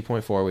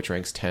 60.4, which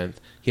ranks 10th.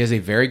 He has a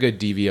very good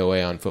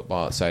DVOA on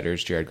Football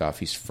Outsiders. Jared Goff,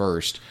 he's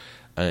first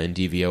in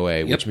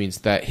DVOA, which means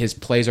that his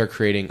plays are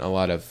creating a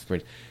lot of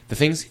the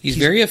things. He's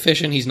very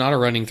efficient. He's not a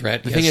running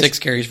threat. He has 6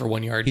 carries for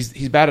 1 yard.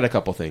 He's bad at a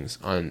couple things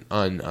on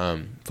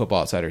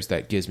Football Outsiders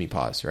that gives me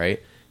pause.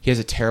 Right, he has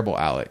a terrible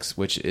Alex,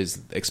 which is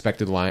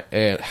expected line.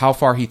 How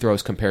far he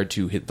throws compared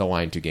to hit the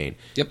line to gain.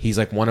 Yep. He's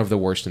like one of the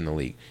worst in the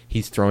league.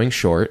 He's throwing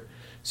short,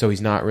 so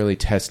he's not really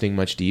testing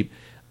much deep.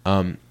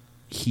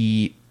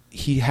 He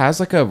has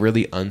like a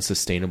really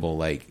unsustainable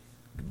like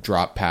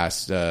dropped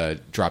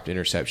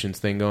interceptions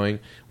thing going,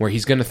 where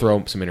he's going to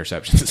throw some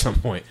interceptions at some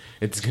point.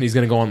 He's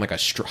going to go on like a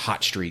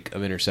hot streak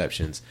of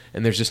interceptions,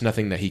 and there's just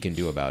nothing that he can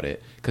do about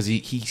it because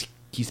he's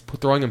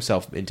throwing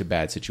himself into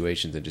bad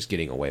situations and just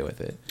getting away with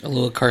it. A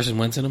little Carson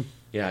Wentz in him.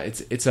 Yeah,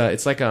 it's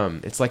like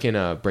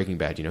in Breaking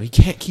Bad. You know, he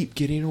can't keep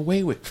getting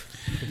away with.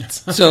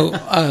 So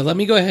let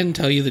me go ahead and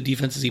tell you the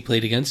defenses he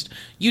played against.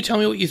 You tell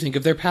me what you think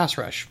of their pass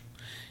rush.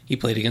 He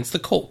played against the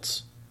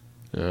Colts.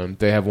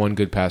 They have one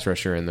good pass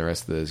rusher, and the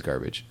rest of it is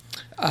garbage.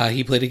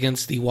 He played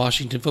against the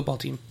Washington football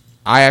team.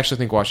 I actually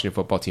think Washington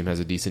football team has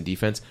a decent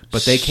defense,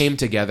 but they came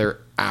together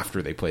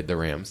after they played the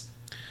Rams.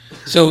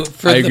 So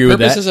for the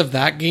purposes of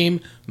that game,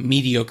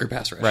 mediocre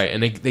pass rush. Right,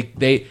 and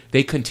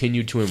they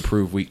continued to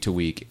improve week to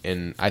week,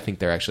 and I think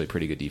they're actually a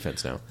pretty good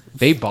defense now.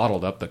 They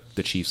bottled up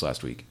the Chiefs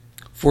last week.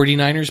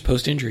 49ers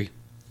post-injury.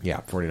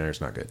 Yeah,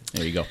 49ers not good.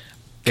 There you go.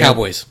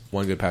 Cowboys.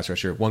 One good pass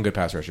rusher.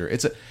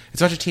 It's a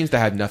bunch of teams that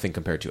had nothing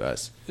compared to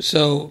us.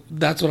 So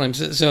that's what I'm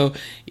saying. So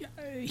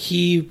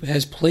he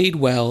has played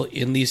well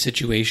in these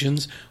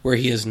situations where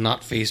he has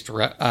not faced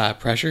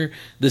pressure.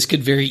 This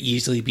could very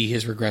easily be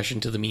his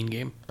regression to the mean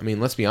game. I mean,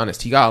 let's be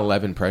honest. He got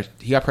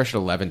pressured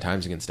 11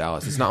 times against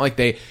Dallas. It's not like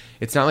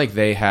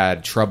they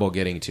had trouble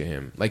getting to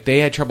him. Like they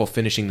had trouble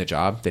finishing the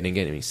job. They didn't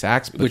get any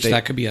sacks,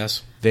 that could be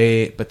us.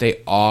 They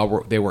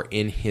were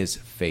in his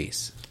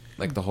face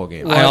like the whole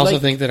game. I also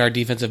think that our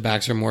defensive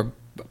backs are more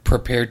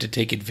prepared to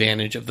take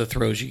advantage of the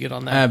throws you get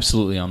on that.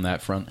 Absolutely on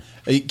that front.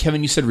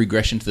 Kevin, you said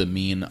regression to the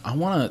mean. I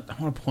want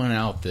to point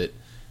out that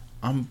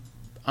I'm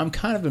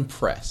kind of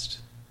impressed.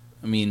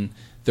 I mean,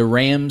 The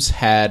Rams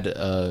had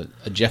a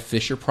Jeff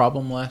Fisher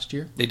problem last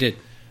year. They did.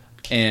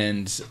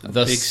 And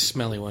thus, big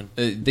smelly one.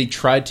 They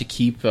tried to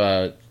keep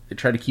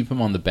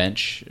him on the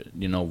bench,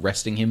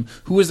 resting him.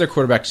 Who was their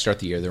quarterback to start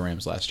the year? The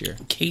Rams last year.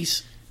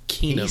 Case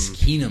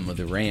Keenum of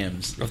the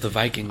Rams of the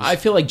Vikings. I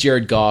feel like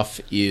Jared Goff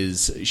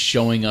is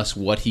showing us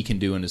what he can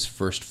do in his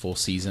first full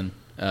season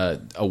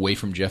away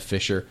from Jeff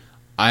Fisher.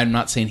 I'm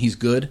not saying he's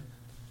good.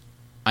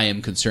 I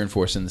am concerned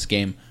for us in this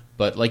game,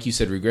 but like you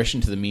said,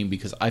 regression to the mean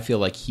because I feel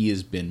like he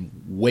has been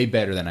way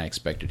better than I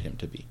expected him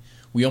to be.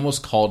 We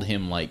almost called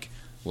him like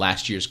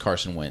last year's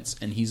Carson Wentz,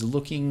 and he's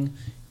looking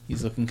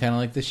kind of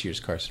like this year's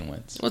Carson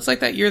Wentz. Well, it's like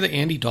that year that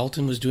Andy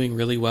Dalton was doing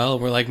really well,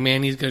 and we're like,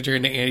 man, he's going to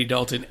turn into Andy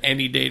Dalton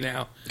any day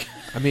now.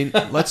 I mean,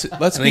 let's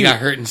and he got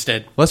hurt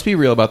instead. Let's be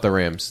real about the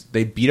Rams.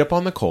 They beat up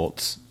on the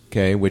Colts,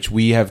 okay, which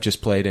we have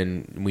just played,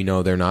 and we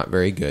know they're not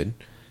very good.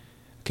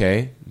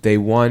 Okay, they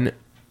won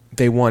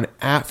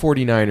at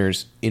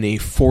 49ers in a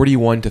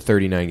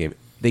 41-39 game.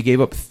 They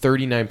gave up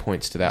 39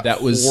 points to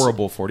that was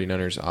horrible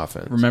 49ers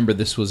offense. Remember,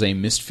 this was a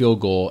missed field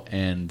goal,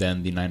 and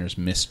then the Niners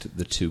missed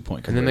the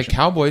 2-point conversion. And then the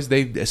Cowboys,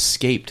 they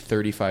escaped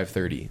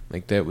 35-30.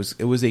 Like it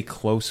was a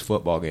close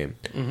football game.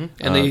 Mm-hmm.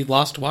 And they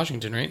lost to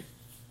Washington, right?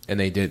 And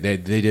they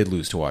did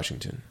lose to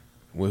Washington,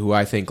 who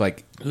I think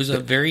who's a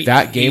very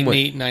that game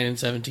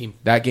 8-9-7 team.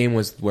 That game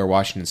was where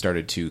Washington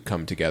started to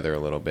come together a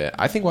little bit.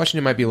 I think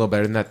Washington might be a little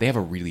better than that. They have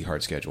a really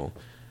hard schedule.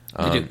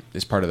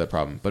 Is part of the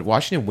problem. But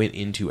Washington went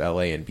into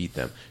LA and beat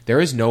them. There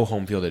is no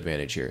home field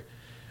advantage here.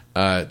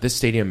 This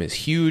stadium is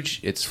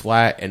huge, it's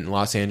flat, and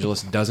Los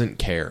Angeles doesn't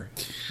care.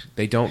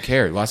 They don't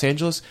care. Los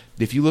Angeles,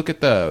 if you look at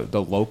the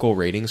local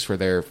ratings for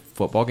their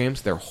football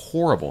games, they're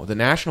horrible. The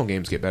national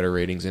games get better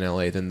ratings in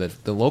LA than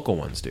the local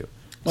ones do.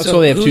 Well,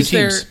 so they have two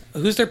teams.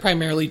 Who's their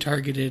primarily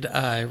targeted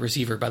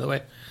receiver, by the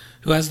way?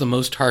 Who has the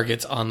most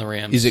targets on the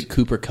Rams? Is it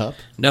Cooper Kupp?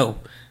 No.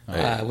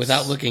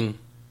 Without looking...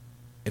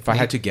 If I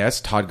had to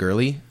guess, Todd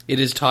Gurley. It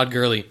is Todd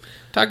Gurley.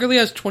 Todd Gurley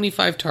has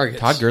 25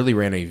 targets. Todd Gurley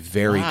ran a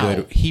very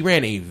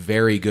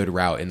good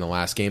route in the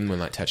last game when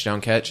that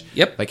touchdown catch.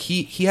 Yep. Like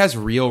he has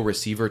real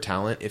receiver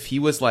talent. If he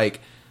was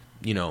like,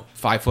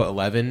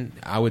 5'11",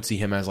 I would see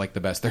him as like the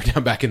best third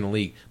down back in the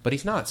league. But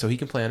he's not, so he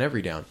can play on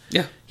every down.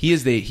 Yeah. He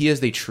is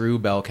the true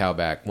bell cow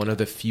back, one of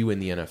the few in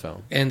the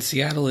NFL. And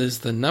Seattle is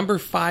the number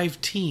 5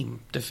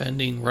 team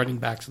defending running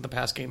backs in the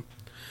pass game.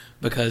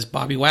 Because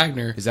Bobby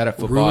Wagner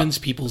ruins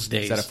people's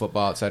days. Is that a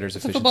Football Outsiders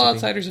efficiency? Football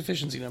Outsiders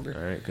efficiency number. All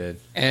right, good.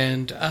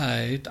 And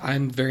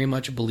I'm very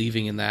much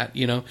believing in that,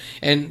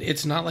 And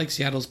it's not like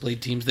Seattle's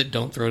played teams that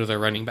don't throw to their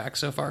running back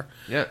so far.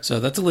 Yeah. So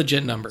that's a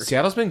legit number.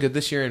 Seattle's been good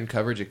this year in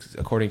coverage,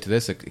 according to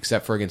this,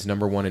 except for against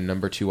number 1 and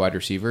number 2 wide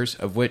receivers,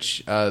 of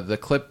which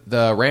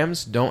the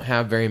Rams don't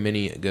have very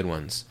many good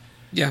ones.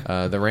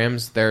 Yeah. The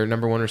Rams, their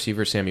number 1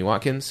 receiver, Sammy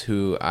Watkins,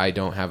 who I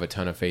don't have a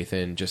ton of faith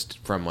in just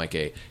from like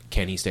a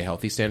can he stay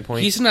healthy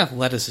standpoint. He's an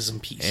athleticism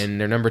piece. And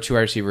their number 2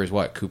 wide receiver is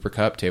what? Cooper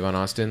Kupp, Tavon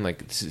Austin?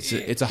 Like it's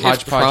a hodgepodge.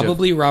 It's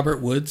probably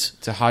Robert Woods.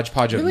 It's a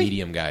hodgepodge of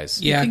medium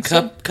guys. Yeah,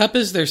 Kupp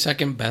is their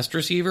second best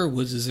receiver.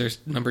 Woods is their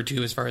number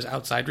 2 as far as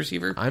outside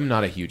receiver. I'm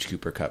not a huge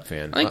Cooper Kupp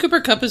fan. I think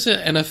Cooper Kupp is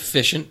an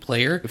efficient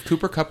player. If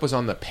Cooper Kupp was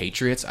on the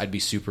Patriots, I'd be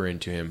super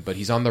into him, but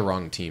he's on the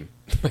wrong team.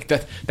 Like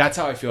that's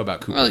how I feel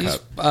about Cooper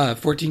Kupp. He's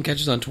 14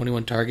 catches on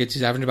 21 targets.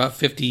 He's averaging about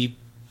 50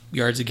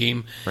 yards a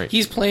game. Right.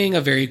 He's playing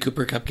a very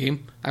Cooper Kupp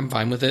game. I'm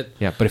fine with it.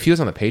 Yeah, but if he was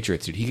on the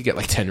Patriots, dude, he could get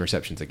like 10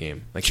 receptions a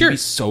game. Like sure. He'd be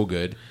so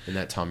good in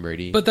that Tom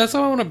Brady. But that's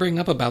all I want to bring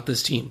up about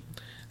this team.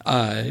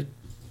 Their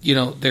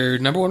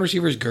number 1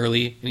 receiver is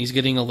Gurley, and he's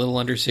getting a little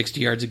under 60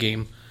 yards a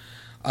game.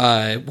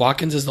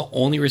 Watkins is the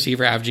only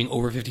receiver averaging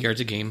over 50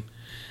 yards a game.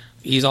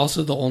 He's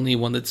also the only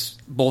one that's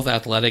both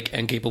athletic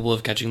and capable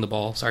of catching the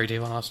ball. Sorry,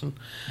 Tavon Austin.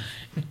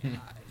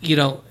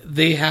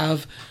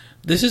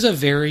 This is a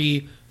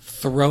very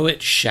throw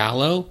it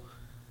shallow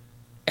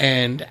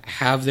and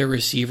have their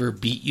receiver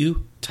beat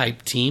you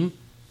type team.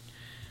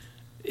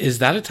 Is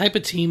that a type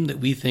of team that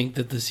we think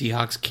that the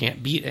Seahawks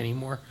can't beat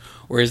anymore?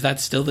 Or is that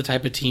still the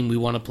type of team we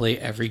want to play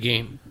every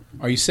game?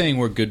 Are you saying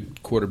we're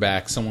good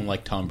quarterbacks, someone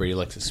like Tom Brady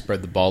likes to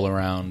spread the ball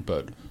around,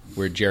 but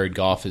where Jared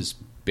Goff is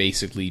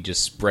basically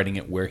just spreading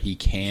it where he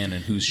can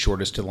and who's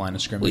shortest to the line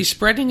of scrimmage? Well, he's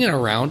spreading it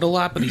around a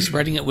lot, but he's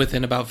spreading it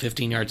within about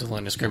 15 yards of the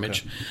line of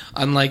scrimmage. Okay.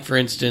 Unlike, for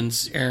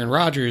instance, Aaron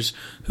Rodgers,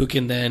 who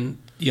can then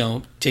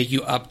take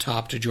you up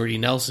top to Jordy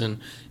Nelson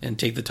and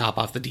take the top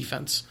off the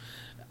defense.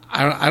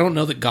 I don't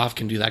know that Goff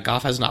can do that.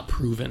 Goff has not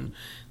proven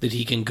that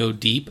he can go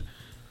deep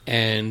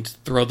and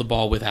throw the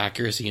ball with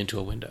accuracy into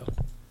a window.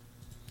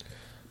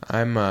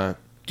 Do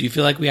you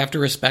feel like we have to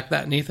respect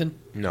that, Nathan?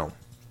 No.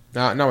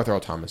 Not with Earl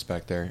Thomas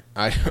back there.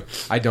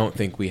 I don't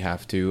think we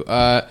have to.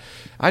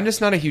 I'm just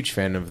not a huge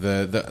fan of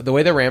the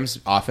way the Rams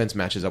offense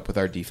matches up with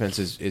our defense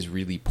is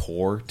really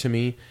poor to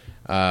me.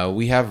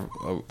 We have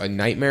a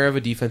nightmare of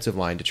a defensive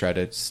line to try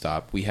to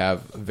stop. We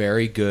have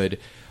very good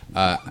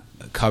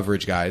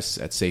coverage guys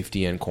at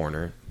safety and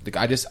corner.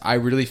 I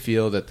really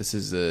feel that this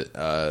is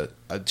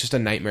just a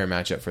nightmare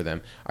matchup for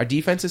them. Our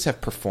defenses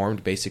have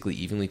performed basically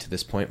evenly to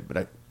this point,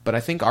 but I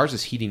think ours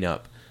is heating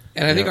up.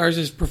 And I think ours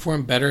has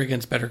performed better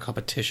against better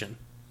competition.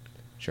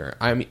 Sure.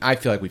 I mean, I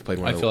feel like we've played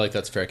one. I feel like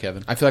that's fair,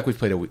 Kevin. I feel like we've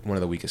played one of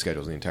the weakest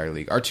schedules in the entire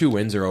league. Our 2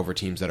 wins are over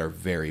teams that are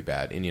very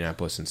bad: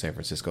 Indianapolis and San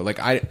Francisco. Like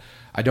I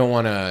don't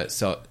want to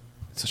sell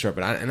short,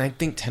 but I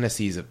think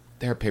Tennessee's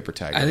they're a paper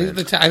tag.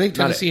 I think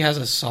Tennessee has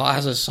a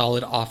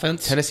solid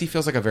offense. Tennessee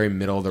feels like a very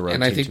middle of the road,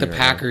 and I think the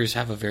Packers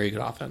have a very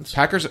good offense.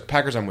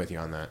 Packers, I'm with you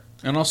on that.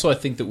 And also, I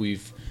think that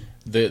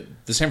the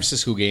San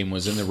Francisco game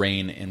was in the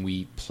rain, and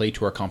we play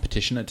to our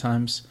competition at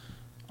times.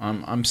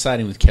 I'm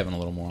siding with Kevin a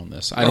little more on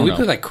this. I don't know. We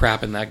played like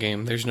crap in that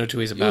game. There's no two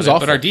ways about it.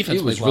 Awful. But our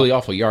defense was really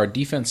awful. Yeah, our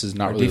defense is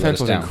not our really.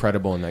 Defense was down.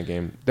 incredible in that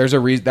game. There's a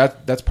reason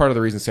that's part of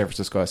the reason San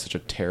Francisco has such a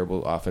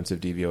terrible offensive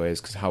DVOA is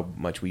because how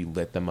much we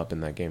lit them up in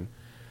that game.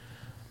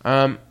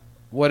 So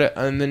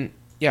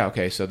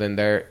then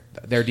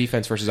their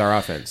defense versus our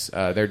offense.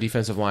 Their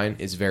defensive line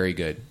is very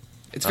good.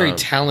 It's very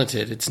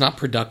talented. It's not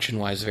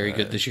production-wise very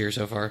good this year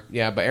so far.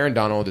 Yeah, but Aaron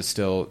Donald is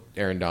still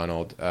Aaron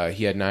Donald.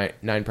 He had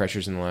nine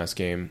pressures in the last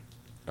game.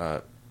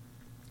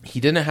 He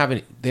didn't have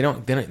any. They're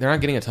not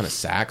getting a ton of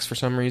sacks for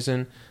some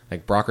reason.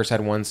 Like Brockers had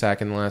 1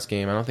 sack in the last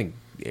game. I don't think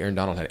Aaron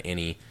Donald had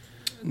any.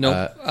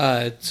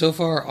 No. So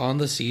far on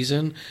the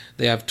season,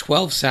 they have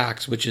 12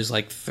 sacks, which is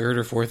like 3rd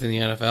or 4th in the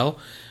NFL.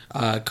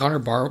 Connor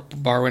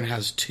Barwin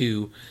has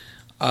 2.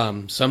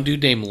 Some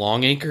dude named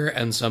Longacre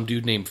and some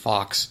dude named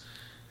Fox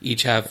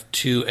each have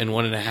 2 and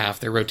 1.5.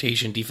 They're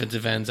rotation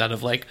defensive ends out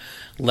of like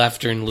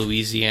Lefton,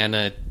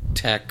 Louisiana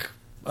Tech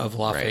of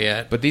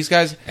Lafayette. Right. But these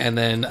guys, and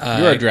then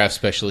you're a draft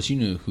specialist. You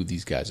knew who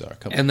these guys are.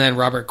 And then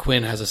Robert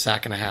Quinn has a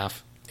 1.5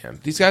 sacks. Yeah,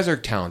 these guys are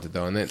talented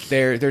though, and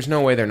there's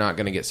no way they're not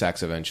going to get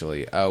sacks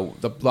eventually. They'll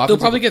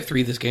probably get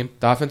 3 this game.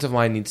 The offensive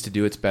line needs to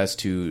do its best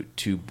to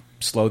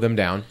slow them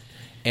down.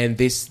 And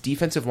this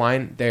defensive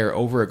line, they're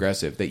over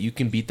aggressive. That you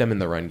can beat them in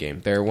the run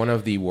game. They're one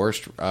of the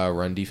worst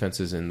run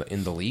defenses in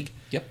the league.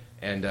 Yep.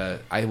 And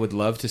I would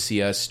love to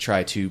see us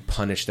try to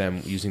punish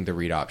them using the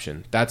read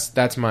option.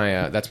 That's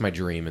my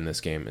dream in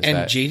this game.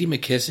 J.D.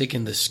 McKissick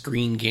in the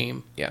screen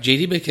game. Yeah.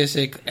 J.D.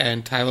 McKissick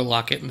and Tyler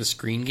Lockett in the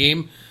screen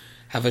game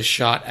have a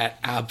shot at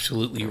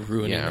absolutely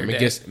ruining their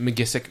day.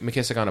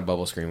 McKissick on a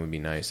bubble screen would be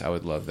nice. I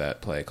would love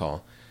that play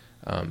call.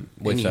 You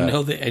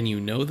know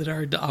that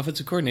our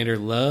offensive coordinator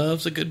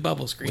loves a good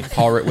bubble screen.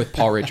 With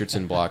Paul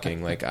Richardson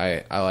blocking, like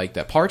I like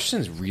that. Paul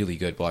Richardson's really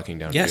good blocking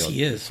downfield. Yes,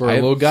 he is. For a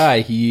little guy,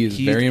 he is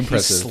very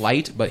impressive. He's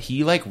slight, but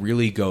he like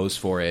really goes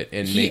for it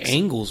and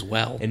angles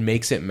well and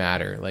makes it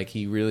matter. Like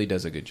he really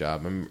does a good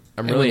job. I'm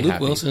when really Luke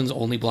happy. Wilson's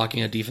only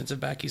blocking a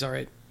defensive back. He's all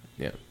right.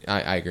 Yeah,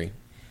 I agree.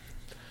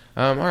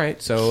 All right,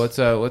 so let's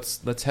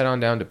head on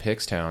down to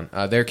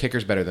Pickstown. Their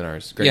kicker's better than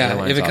ours. Greg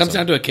Zerline's if it comes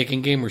down to a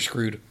kicking game, we're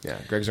screwed. Yeah,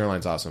 Greg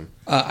Zerline's awesome.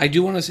 I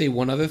do want to say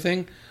one other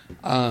thing.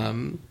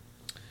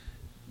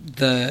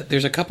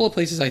 There's a couple of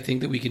places I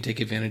think that we can take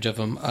advantage of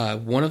them.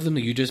 One of them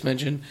that you just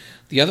mentioned.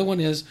 The other one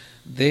is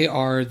they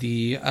are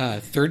the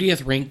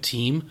 30th ranked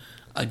team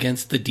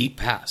against the deep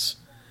pass.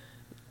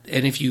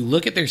 And if you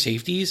look at their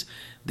safeties,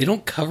 they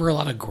don't cover a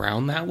lot of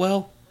ground that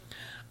well.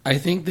 I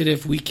think that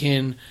if we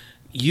can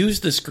use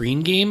the screen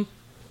game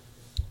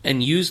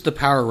and use the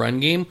power run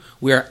game,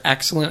 we are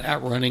excellent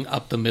at running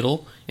up the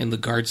middle in the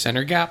guard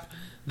center gap.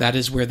 That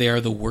is where they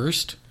are the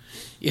worst.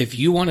 If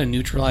you want to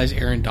neutralize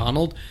Aaron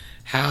Donald,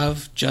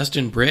 have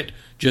Justin Britt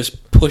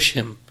just push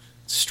him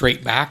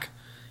straight back,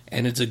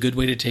 and it's a good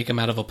way to take him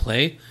out of a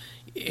play.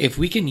 If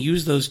we can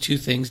use those 2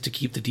 things to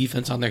keep the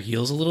defense on their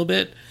heels a little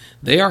bit,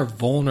 they are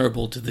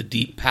vulnerable to the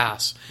deep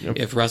pass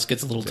if Russ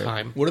gets a little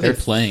time. What are they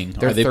playing?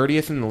 They're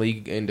 30th in the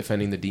league in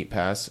defending the deep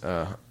pass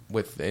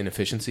with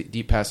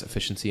deep pass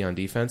efficiency on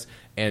defense.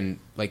 And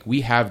like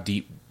we have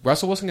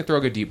Russell Wilson can throw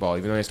a good deep ball,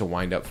 even though he has to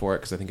wind up for it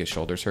because I think his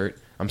shoulders hurt.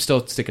 I'm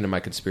still sticking to my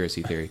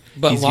conspiracy theory.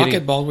 But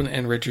Lockett, Baldwin,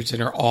 and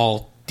Richardson are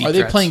all deep Are they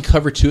threats. playing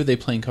cover 2? Are they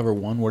playing cover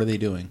 1? What are they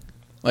doing?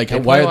 Like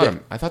why are they?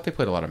 I thought they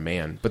played a lot of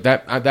man, but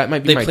that might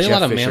be. They play a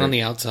lot of man on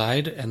the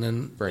outside, and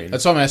then brain.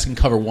 That's why I'm asking.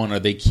 Cover 1. Are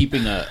they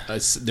keeping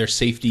their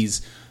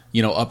safeties,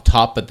 up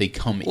top, but they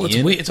come in?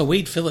 It's a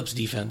Wade Phillips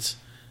defense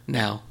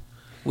now,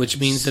 which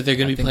means that they're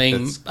going to be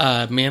playing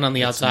man on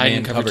the outside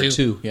and cover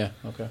 2. Yeah.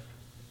 Okay.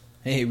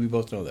 Hey, we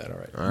both know that. All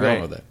right. All we right.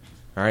 all know that.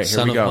 All right.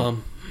 Here we go.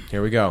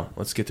 Here we go.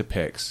 Let's get to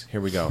picks.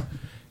 Here we go.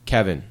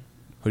 Kevin,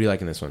 who do you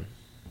like in this one?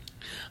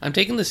 I'm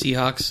taking the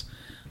Seahawks.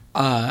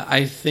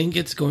 I think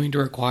it's going to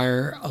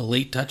require a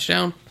late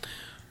touchdown,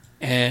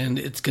 and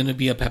it's going to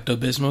be a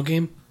Pepto-Bismol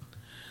game.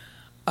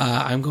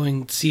 I'm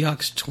going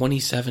Seahawks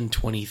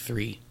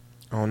 27-23.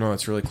 Oh, no,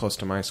 it's really close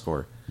to my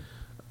score.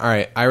 All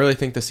right, I really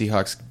think the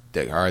Seahawks,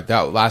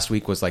 that last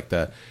week was like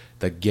the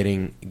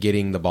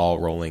getting the ball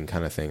rolling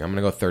kind of thing. I'm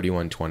going to go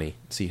 31-20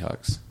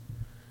 Seahawks.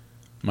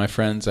 My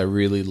friends, I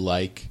really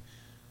like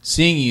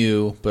seeing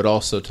you, but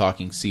also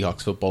talking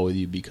Seahawks football with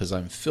you because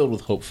I'm filled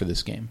with hope for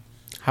this game.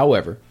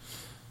 However,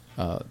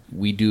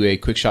 we do a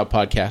quick shot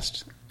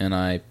podcast, and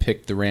I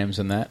picked the Rams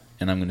in that,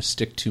 and I'm going to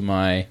stick to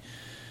my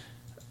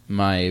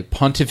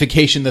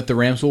pontification that the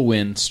Rams will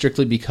win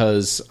strictly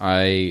because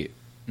I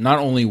not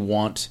only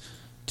want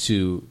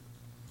to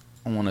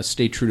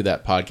stay true to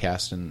that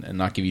podcast and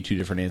not give you 2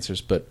 different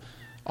answers, but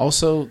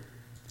also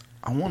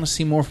I want to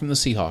see more from the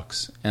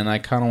Seahawks, and I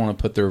kind of want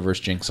to put the reverse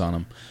jinx on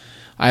them.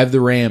 I have the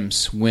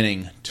Rams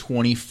winning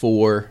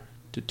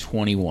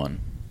 24-21.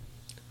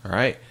 All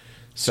right.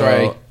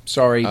 So,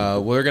 Sorry.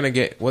 we're gonna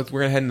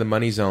head in the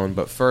money zone,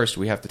 but first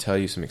we have to tell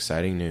you some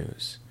exciting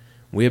news.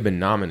 We have been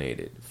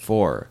nominated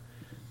for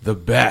the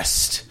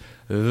best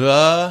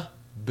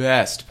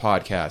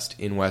podcast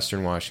in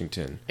Western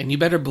Washington. And you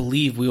better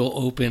believe we will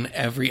open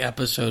every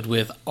episode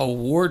with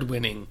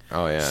award-winning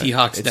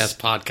Seahawks Nest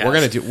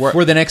podcast.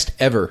 We're the next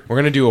ever. We're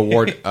gonna do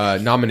award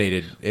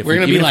nominated. We're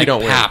gonna be like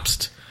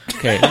Pabst.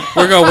 Okay,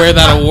 we're gonna wear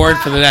that award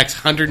for the next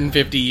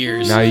 150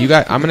 years. Now,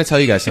 I'm gonna tell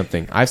you guys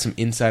something. I have some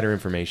insider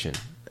information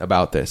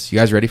about this. You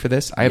guys ready for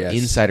this? I have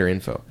insider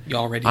info.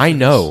 Y'all ready? I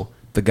know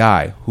the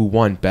guy who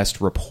won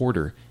Best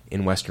Reporter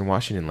in Western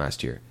Washington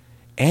last year,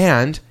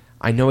 and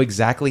I know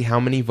exactly how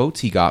many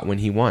votes he got when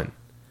he won.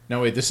 No,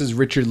 wait, this is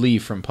Richard Lee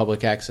from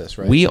Public Access,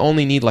 right? We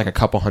only need like a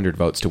couple hundred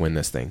votes to win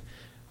this thing.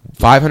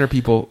 500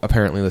 people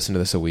apparently listen to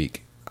this a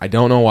week. I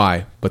don't know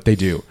why, but they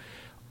do.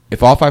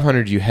 If all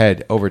 500 you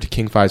head over to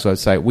King 5's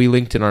website, we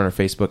linked it on our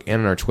Facebook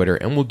and on our Twitter,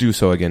 and we'll do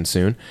so again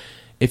soon.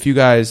 If you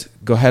guys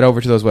go head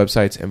over to those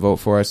websites and vote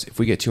for us, if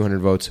we get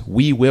 200 votes,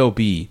 we will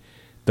be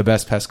the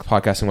best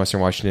podcast in Western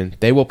Washington.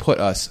 They will put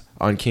us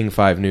on King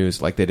 5 News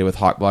like they did with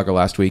Hawk Blogger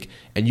last week,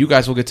 and you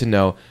guys will get to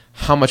know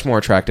how much more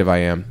attractive I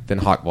am than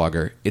Hawk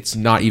Blogger. It's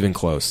not even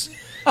close.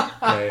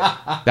 Okay?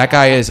 That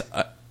guy is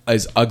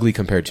ugly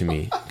compared to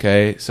me.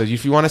 Okay, so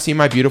if you want to see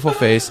my beautiful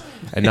face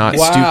and not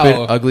stupid,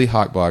 ugly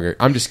Hawk Blogger,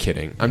 I'm just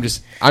kidding. I'm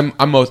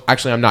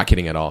not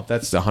kidding at all.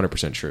 That's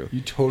 100% true.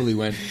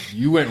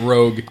 You went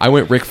rogue. I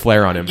went Ric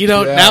Flair on him. You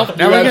know, now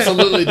you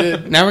absolutely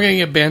did. Now we're gonna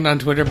get banned on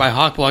Twitter by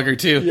Hawk Blogger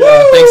too.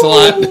 Yeah. Thanks a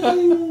lot.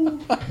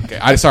 Okay,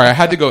 I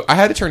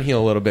had to turn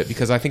heel a little bit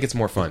because I think it's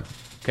more fun.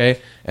 Okay,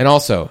 and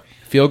also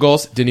field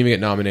goals didn't even get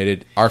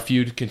nominated. Our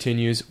feud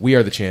continues. We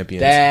are the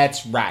champions.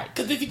 That's right.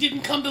 Because if you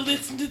didn't come to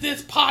listen to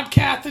this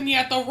podcast, then you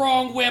had the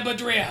wrong web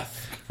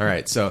address. All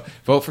right, so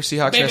vote for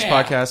Seahawks Nest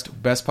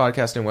Podcast, best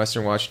podcast in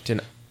Western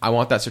Washington. I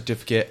want that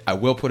certificate. I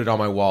will put it on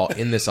my wall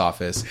in this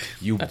office.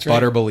 You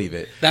better believe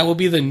it. That will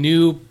be the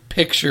new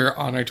picture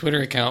on our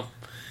Twitter account.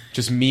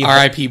 Just me.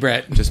 R.I.P.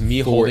 Brett. Just me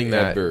holding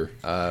that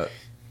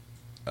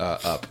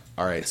up.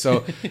 All right,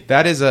 so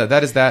that is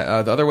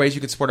that. The other ways you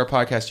can support our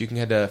podcast, you can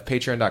head to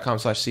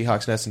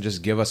patreon.com/SeahawksNest and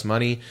just give us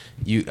money.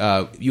 You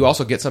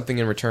also get something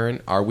in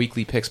return. Our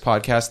weekly picks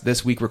podcast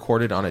this week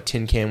recorded on a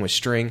tin can with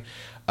string.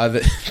 We're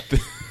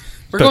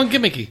going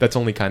gimmicky. That's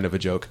only kind of a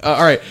joke.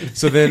 All right,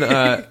 so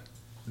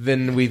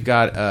then we've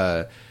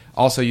got.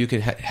 Also, you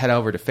can head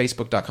over to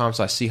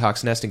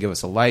facebook.com/SeahawksNest and give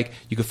us a like.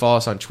 You can follow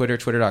us on Twitter,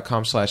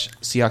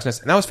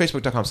 twitter.com/SeahawksNest. And that was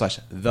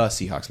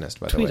facebook.com/TheSeahawksNest,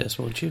 by the way. Tweet us,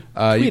 won't you?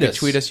 You can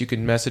tweet us. You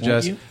can message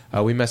us.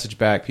 We message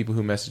back. People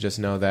who message us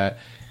know that.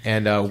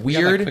 And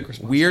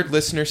weird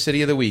listener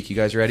city of the week. You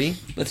guys ready?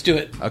 Let's do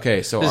it.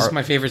 Okay, so this is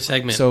my favorite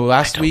segment. So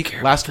last week,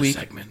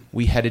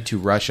 we headed to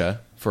Russia.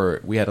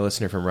 We had a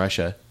listener from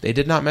Russia. They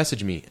did not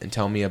message me and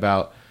tell me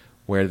about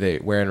where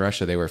in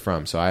Russia they were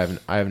from. So I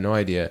have no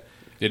idea.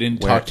 They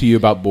didn't talk to you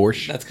about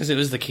borscht? That's because it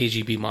was the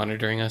KGB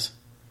monitoring us.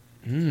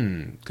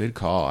 Good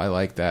call. I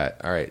like that.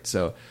 All right.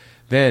 So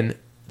then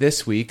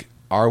this week,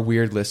 our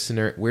weirdest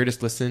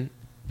listen,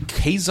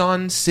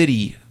 Quezon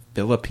City,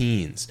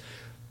 Philippines.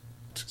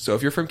 So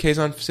if you're from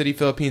Quezon City,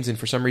 Philippines, and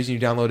for some reason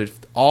you downloaded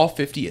all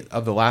 50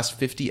 of the last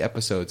 50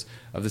 episodes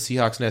of the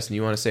Seahawks Nest and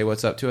you want to say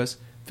what's up to us,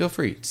 feel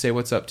free to say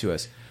what's up to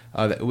us.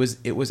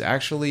 It was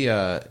actually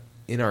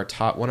in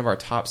one of our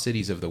top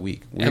cities of the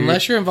week.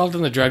 Unless you're involved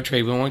in the drug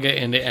trade, we won't get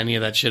into any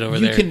of that shit over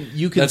there.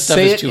 You can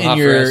say it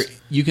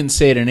you can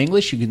say it in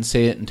English, you can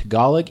say it in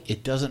Tagalog.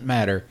 It doesn't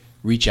matter.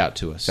 Reach out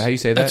to us. Is that how you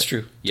say that? That's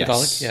true. Yes.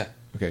 Tagalog? Yeah.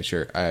 Okay,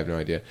 sure. I have no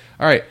idea.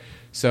 All right.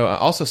 So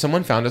also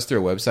someone found us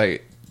through a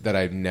website that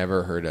I've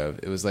never heard of.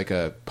 It was like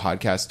a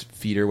podcast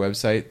feeder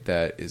website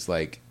that is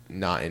like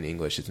not in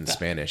English. It's in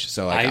Spanish.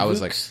 So like, I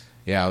was like,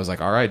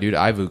 all right, dude,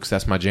 iVooks,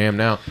 that's my jam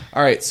now.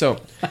 All right, so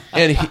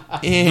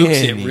Vooks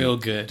it real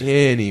good.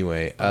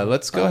 Anyway,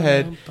 let's go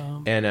ahead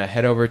and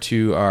head over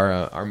to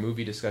our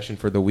movie discussion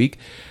for the week.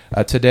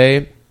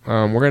 Today,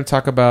 we're going to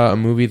talk about a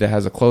movie that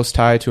has a close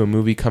tie to a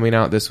movie coming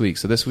out this week.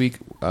 So this week,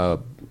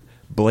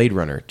 Blade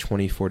Runner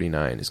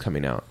 2049 is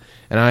coming out.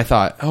 And I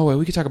thought,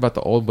 we could talk about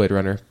the old Blade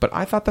Runner, but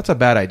I thought that's a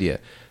bad idea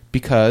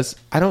because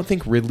I don't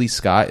think Ridley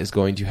Scott is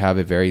going to have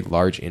a very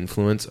large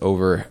influence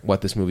over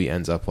what this movie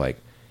ends up like.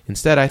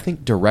 Instead, I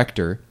think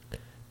director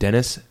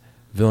Denis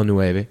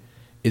Villeneuve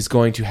is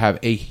going to have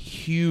a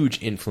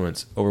huge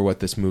influence over what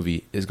this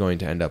movie is going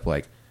to end up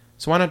like.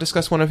 So why not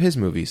discuss one of his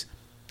movies?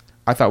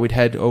 I thought we'd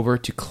head over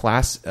to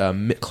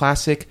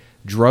classic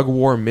drug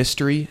war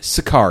mystery,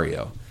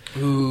 Sicario.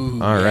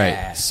 Ooh, all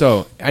right.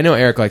 So I know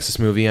Eric likes this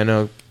movie. I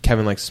know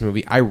Kevin likes this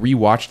movie. I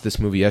rewatched this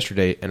movie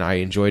yesterday, and I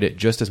enjoyed it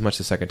just as much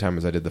the second time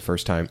as I did the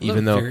first time.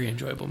 Even though very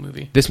enjoyable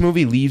movie. This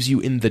movie leaves you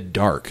in the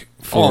dark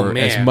for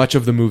as much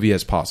of the movie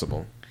as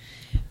possible.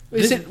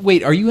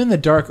 Wait, are you in the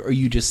dark, or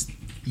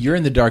you're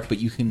in the dark, but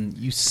you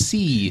can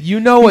see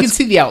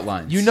the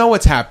outlines. You know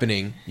what's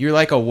happening. You're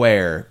like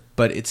aware,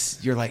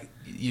 but you're like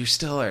you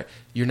still are.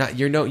 You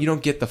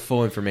don't get the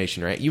full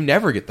information, right? You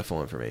never get the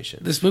full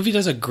information. This movie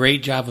does a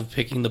great job of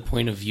picking the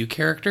point of view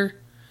character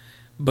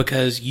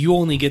because you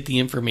only get the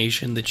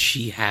information that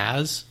she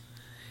has.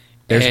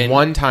 There's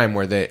one time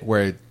where they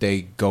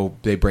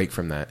break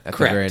from that at correct.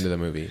 the very end of the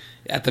movie.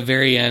 At the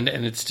very end,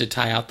 and it's to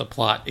tie out the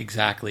plot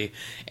exactly,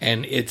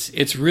 and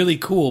it's really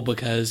cool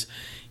because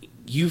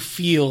you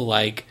feel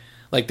like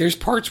there's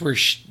parts where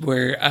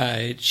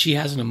she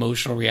has an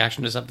emotional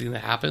reaction to something that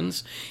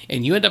happens,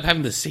 and you end up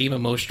having the same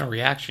emotional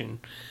reaction.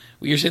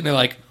 You're sitting there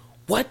like,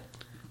 what?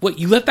 What,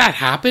 you let that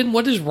happen?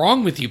 What is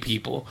wrong with you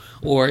people?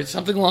 Or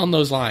something along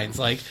those lines.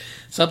 Like,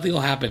 something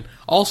will happen.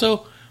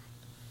 Also,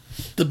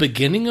 the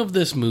beginning of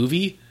this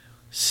movie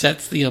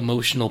sets the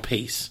emotional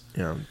pace.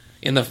 Yeah.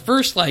 In the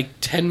first,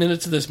 10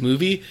 minutes of this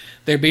movie,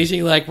 they're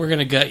basically like, we're going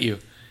to gut you.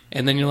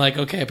 And then you're like,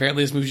 okay,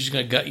 apparently this movie's just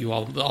going to gut you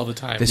all the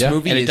time. This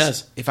movie and is, it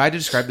does. If I had to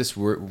describe this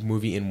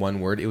movie in one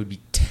word, it would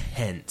be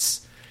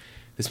tense.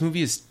 This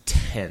movie is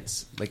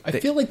tense. I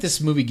feel like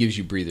this movie gives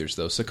you breathers,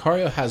 though.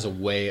 Sicario has a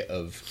way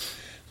of,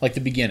 the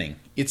beginning.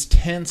 It's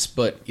tense,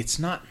 but it's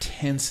not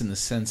tense in the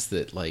sense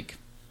that,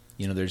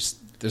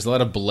 there's a lot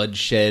of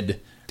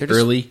bloodshed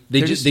early.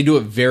 They do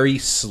it very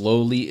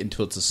slowly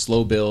until it's a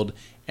slow build,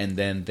 and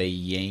then they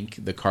yank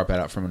the carpet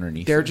out from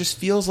underneath. There just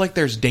feels like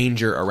there's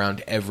danger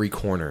around every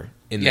corner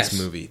in this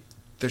movie.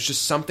 There's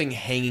just something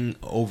hanging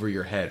over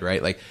your head,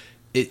 right?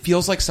 It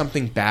feels like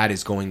something bad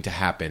is going to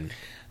happen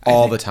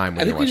all the time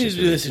when you're watching this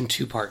movie. I think we need to do this in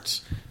two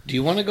parts. Do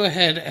you want to go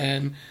ahead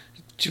and...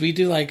 Should we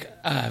do,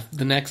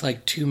 the next,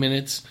 2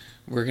 minutes,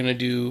 we're going to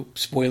do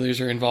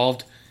spoilers are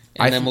involved,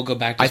 and then we'll go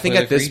back to spoiler-free?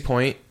 I think at this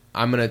point,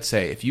 I'm going to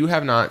say, if you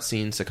have not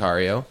seen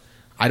Sicario,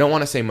 I don't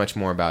want to say much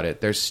more about it.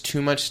 There's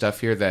too much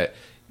stuff here that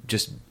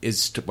just is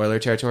spoiler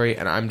territory,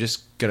 and I'm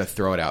just going to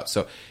throw it out.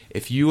 So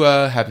if you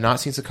have not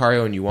seen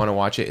Sicario and you want to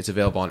watch it, it's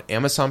available on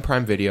Amazon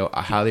Prime Video.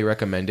 I highly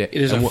recommend it.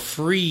 It is a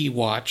free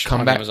watch.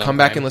 Come back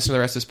and listen to the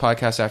rest of this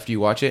podcast after you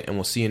watch it, and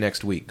we'll see you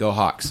next week. Go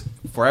Hawks.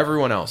 For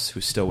everyone else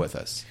who's still with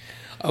us.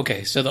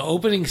 Okay, so the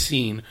opening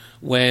scene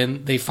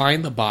when they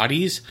find the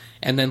bodies,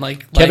 and then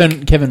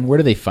Kevin, where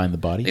do they find the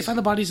bodies? They find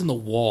the bodies in the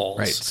walls.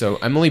 Right. So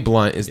Emily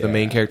Blunt is the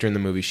main character in the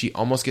movie. She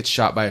almost gets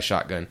shot by a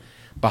shotgun.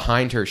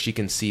 Behind her, she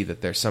can see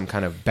that there's some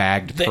kind of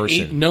bagged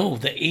person.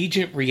 The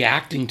agent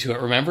reacting to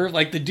it. Remember,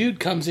 the dude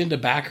comes in to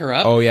back her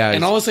up. Oh yeah,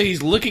 and all of a sudden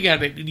he's looking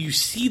at it, and you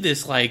see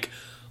this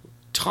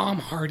Tom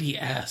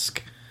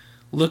Hardy-esque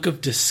look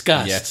of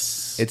disgust.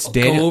 Yes.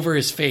 Go over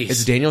his face.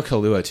 It's Daniel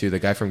Kaluuya too, the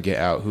guy from Get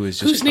Out,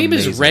 whose name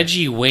amazing. is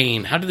Reggie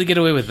Wayne. How did they get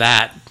away with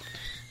that?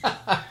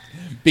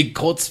 Big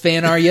Colts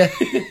fan, are you?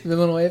 The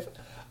little wave.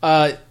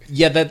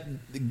 That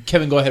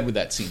Kevin, go ahead with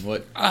that scene.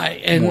 What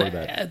more of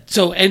that?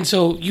 So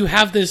you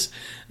have this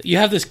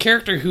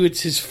character who it's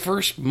his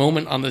first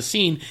moment on the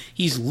scene.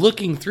 He's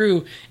looking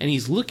through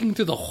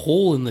the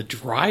hole in the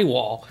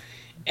drywall,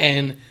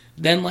 and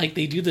then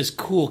they do this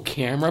cool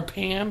camera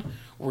pan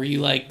where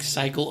you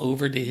cycle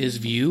over to his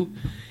view.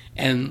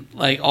 And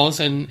all of a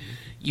sudden,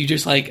 you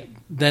just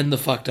then the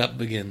fucked up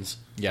begins.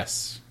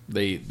 Yes,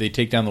 they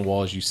take down the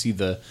walls. You see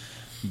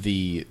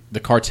the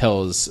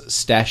cartel is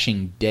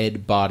stashing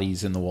dead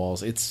bodies in the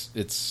walls.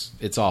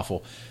 It's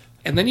awful.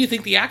 And then you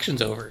think the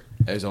action's over.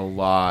 There's a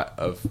lot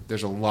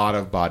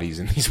of bodies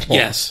in these walls.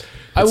 Yes,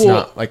 it's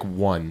not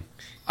one.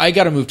 I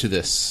got to move to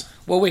this.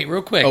 Well, wait,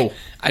 real quick. Oh.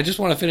 I just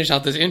want to finish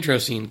out this intro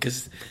scene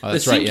because the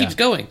scene keeps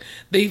going.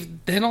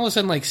 Then all of a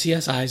sudden,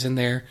 CSI's in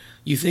there.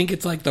 You think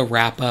it's the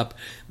wrap up.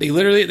 They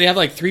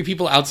have 3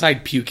 people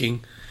outside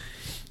puking,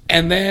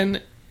 and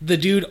then the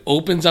dude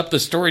opens up the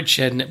storage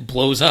shed and it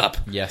blows up.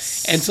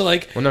 Yes. And so he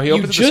opens up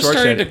the storage just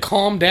started shed to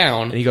calm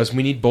down, and he goes,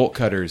 "We need bolt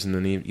cutters," and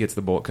then he gets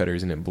the bolt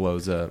cutters and it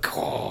blows up.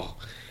 Oh.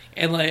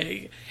 And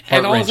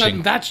all of a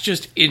sudden, that's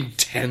just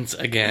intense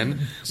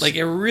again.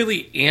 It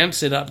really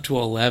amps it up to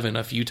 11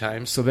 a few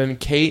times. So then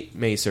Kate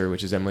Macer,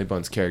 which is Emily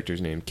Blunt's character's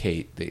name,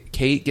 Kate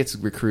gets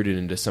recruited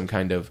into some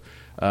kind of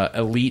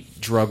elite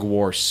drug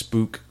war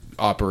spook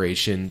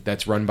operation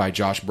that's run by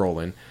Josh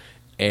Brolin.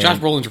 And Josh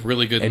Brolin's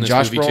really good in this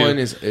Josh movie,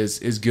 Brolin too.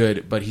 is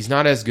good, but he's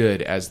not as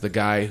good as the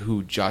guy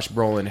who Josh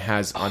Brolin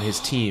has on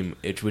his team,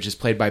 which is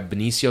played by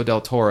Benicio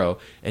del Toro,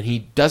 and he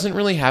doesn't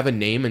really have a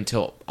name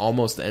until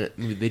almost the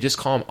end. They just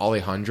call him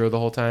Alejandro the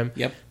whole time.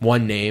 Yep.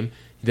 One name.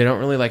 They don't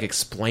really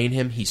explain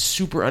him. He's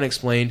super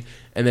unexplained,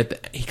 and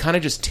he kind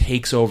of just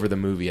takes over the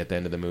movie at the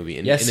end of the movie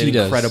in an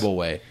incredible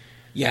way.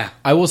 Yeah.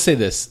 I will say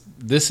this.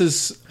 This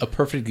is a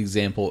perfect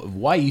example of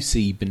why you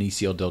see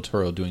Benicio del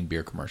Toro doing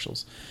beer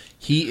commercials.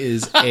 He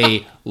is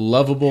a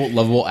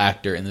lovable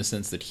actor in the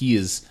sense that he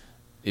is.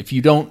 If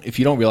you don't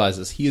realize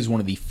this, he is one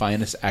of the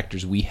finest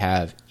actors we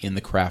have in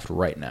the craft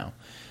right now.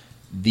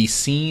 The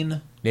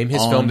scene. Name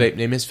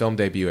his film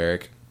debut,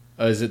 Eric.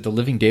 Is it The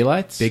Living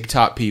Daylights? Big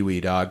Top Pee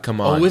Wee, dog.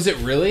 Come on. Oh, is it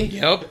really?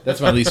 Yep.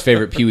 That's my least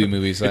favorite Pee Wee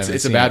movies.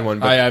 It's a bad one.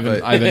 But,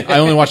 I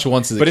only watched it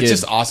once as a kid. But it's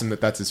just awesome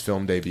that's his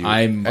film debut.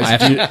 I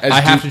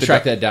have to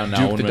track that down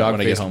now when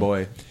I get home.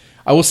 Boy.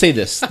 I will say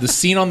this: the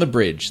scene on the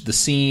bridge, the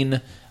scene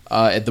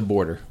at the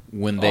border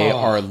when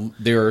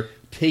they're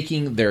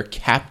taking their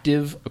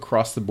captive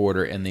across the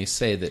border, and they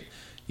say that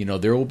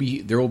there will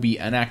be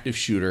an active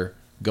shooter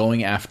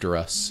going after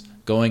us,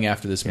 going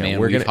after this man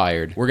we've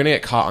hired. We're gonna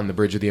get caught on the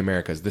Bridge of the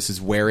Americas. This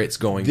is where it's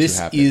going to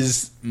happen. This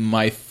is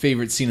my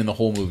favorite scene in the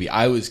whole movie.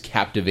 I was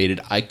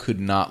captivated. I could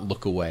not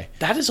look away.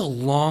 That is a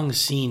long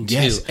scene too.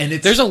 Yes, and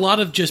there's a lot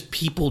of just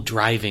people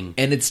driving,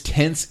 and it's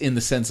tense in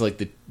the sense like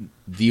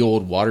the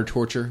old water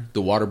torture,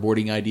 the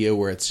waterboarding idea,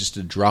 where it's just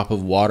a drop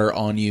of water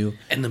on you,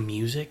 and the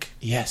music.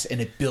 Yes,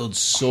 and it builds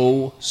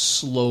so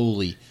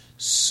slowly,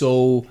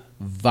 so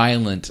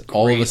violent.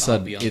 All of a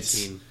sudden, it's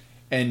scene.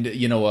 And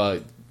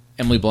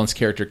Emily Blunt's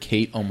character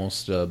Kate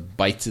almost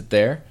bites it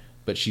there,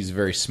 but she's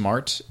very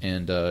smart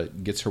and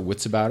gets her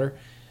wits about her.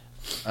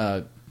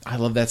 I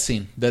love that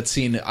scene. That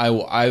scene,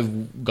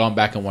 I've gone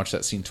back and watched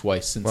that scene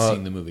twice since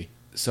seeing the movie.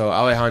 So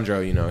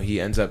Alejandro, he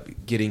ends up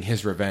getting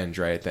his revenge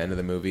right at the end of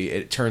the movie.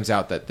 It turns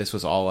out that this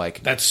was all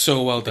like that's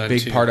so well done.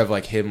 Big part of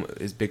like him,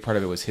 his big part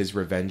of it was his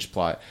revenge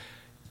plot.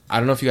 I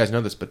don't know if you guys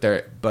know this, but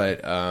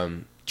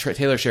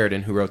Taylor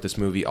Sheridan, who wrote this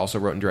movie, also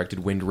wrote and directed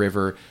Wind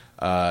River.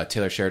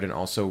 Taylor Sheridan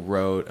also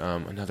wrote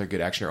another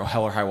good action,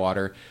 Hell or High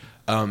Water.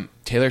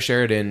 Taylor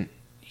Sheridan,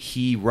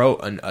 he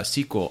wrote a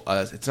sequel.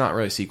 It's not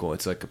really a sequel.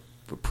 It's like a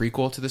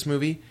prequel to this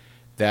movie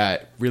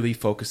that really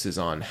focuses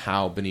on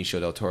how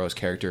Benicio del Toro's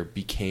character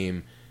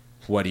became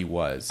what he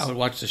was. I would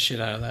watch the shit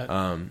out of that.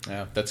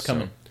 Yeah, that's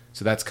coming.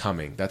 So that's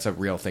coming. That's a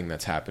real thing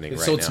that's happening right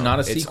now. So it's not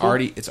a sequel?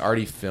 It's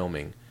already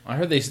filming. I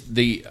heard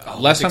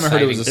last time I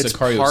heard it was a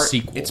Sicario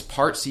sequel. It's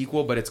part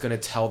sequel, but it's going to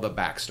tell the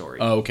backstory.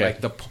 Oh, okay.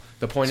 Like the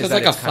point so is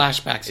it's that like a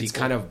flashback sequel. It's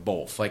kind of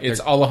both. Like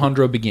it's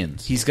Alejandro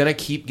Begins. He's going to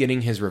keep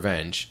getting his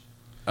revenge,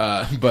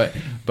 but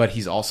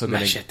he's also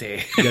going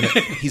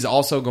to he's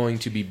also going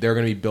to be. They're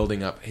going to be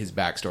building up his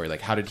backstory.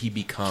 Like how did he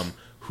become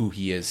who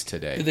he is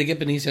today? Did they get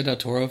Benicio del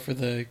Toro for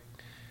the?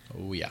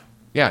 Oh yeah,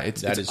 yeah.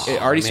 It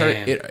already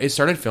started. It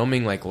started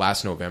filming like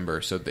last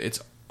November, so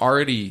it's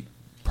already.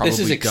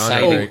 Probably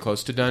done or very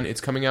close to done. It's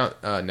coming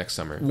out next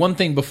summer. One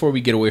thing before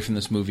we get away from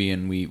this movie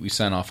and we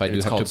sign off,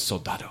 it's called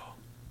Soldado.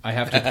 I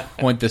have to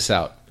point this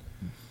out.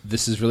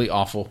 This is really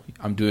awful.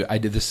 I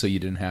did this so you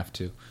didn't have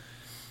to.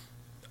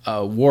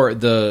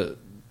 The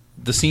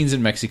scenes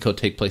in Mexico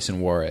take place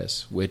in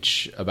Juarez,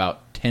 which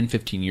about 10,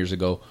 15 years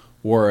ago,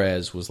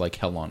 Juarez was like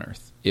hell on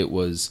earth. It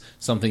was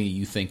something that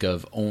you think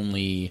of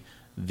only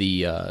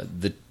the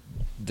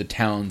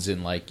towns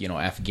in like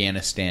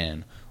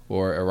Afghanistan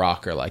or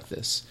Iraq are like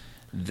this.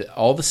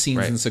 All the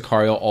scenes in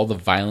Sicario, all the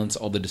violence,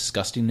 all the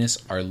disgustingness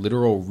are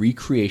literal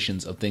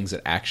recreations of things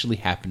that actually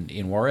happened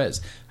in Juarez.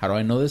 How do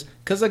I know this?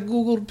 Because I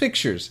Googled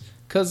pictures.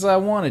 Because I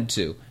wanted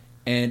to.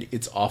 And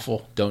it's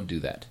awful. Don't do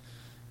that.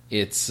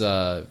 It's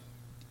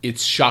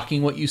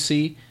shocking what you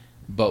see,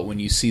 but when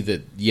you see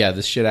that,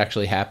 this shit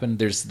actually happened,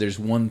 there's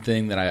one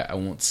thing that I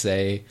won't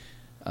say.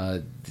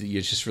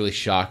 You're just really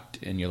shocked,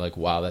 and you're like,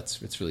 wow,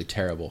 it's really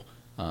terrible.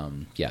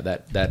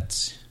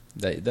 It's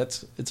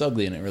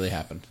ugly, and it really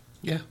happened.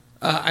 Yeah.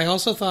 I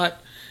also thought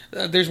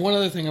there's one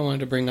other thing I wanted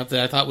to bring up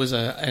that I thought was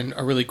a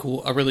really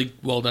cool, a really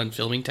well done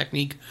filming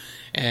technique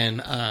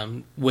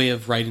and way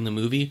of writing the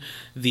movie.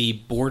 The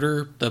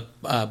border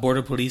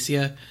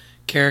policia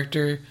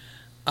character,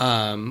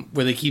 where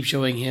they keep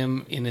showing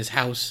him in his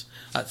house,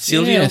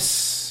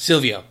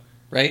 Silvio,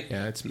 right?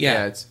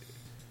 Yeah,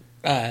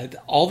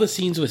 all the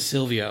scenes with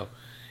Silvio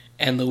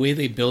and the way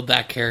they build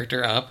that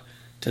character up.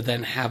 To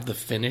then have the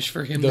finish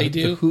for him, they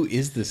do. Who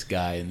is this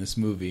guy in this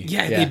movie?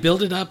 Yeah, they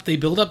build it up. They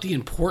build up the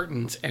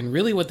importance, and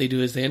really, what they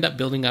do is they end up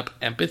building up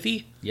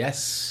empathy.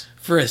 Yes,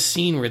 for a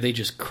scene where they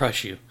just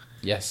crush you.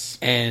 Yes,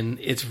 and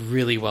it's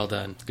really well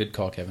done. Good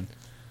call, Kevin.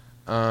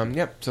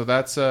 Yep. So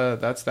that's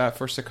that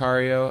for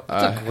Sicario.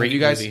 It's a great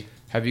movie.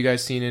 Have you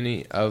guys seen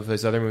any of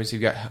his other movies?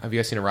 Have you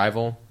guys seen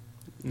Arrival?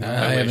 No,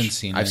 I haven't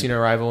seen it. I've seen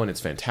Arrival, and it's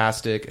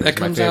fantastic. That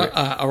comes out,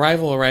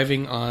 Arrival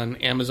arriving on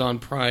Amazon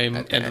Prime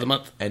end of the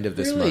month. End of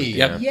this month.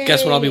 Yep. Yeah.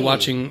 Guess what I'll be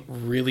watching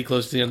really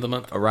close to the end of the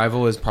month?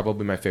 Arrival is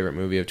probably my favorite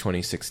movie of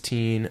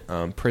 2016.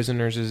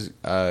 Prisoners is...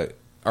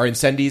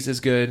 Incendies is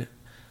good.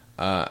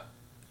 Did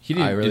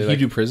he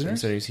do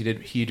Prisoners?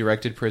 Incendies. He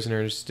directed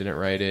Prisoners, didn't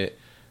write it.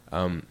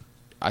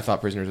 I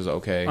thought Prisoners was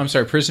okay. I'm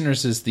sorry,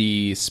 Prisoners is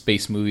the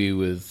space movie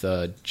with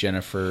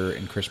Jennifer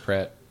and Chris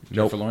Pratt.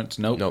 Jennifer Lawrence?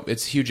 Nope.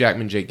 It's Hugh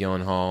Jackman, Jake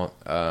Gyllenhaal.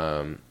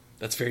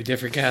 That's a very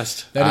different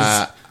cast. That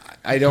is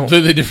I don't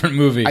completely different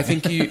movie. I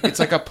think it's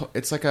like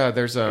a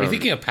there's a. Are you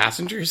thinking of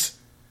Passengers?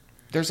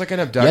 There's like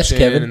an abduction,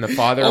 yes, Kevin. And the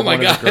father of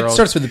one of the girls. It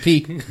starts with a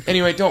P.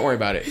 Anyway, don't worry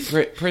about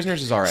it.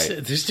 Prisoners is all right.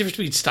 There's a difference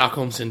between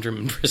Stockholm Syndrome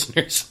and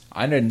Prisoners.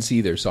 I didn't see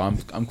either, so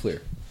I'm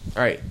clear.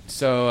 All right,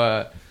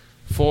 so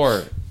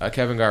for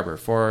Kevin Garber,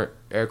 for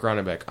Eric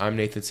Ronnebeck, I'm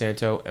Nathan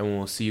Santo, and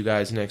we'll see you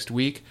guys next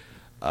week.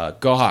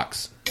 Go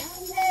Hawks!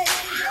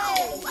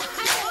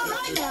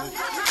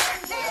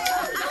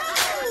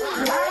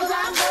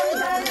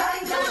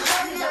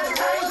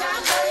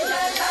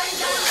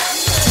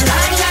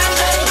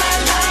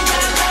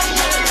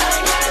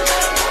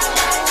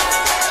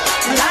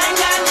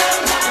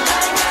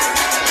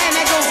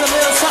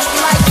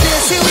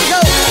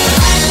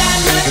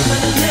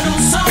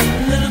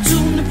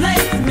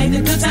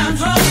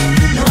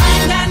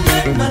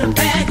 But a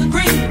bad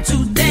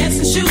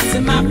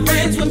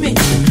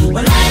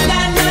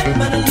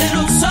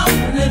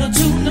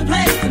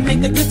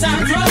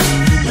time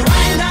drop.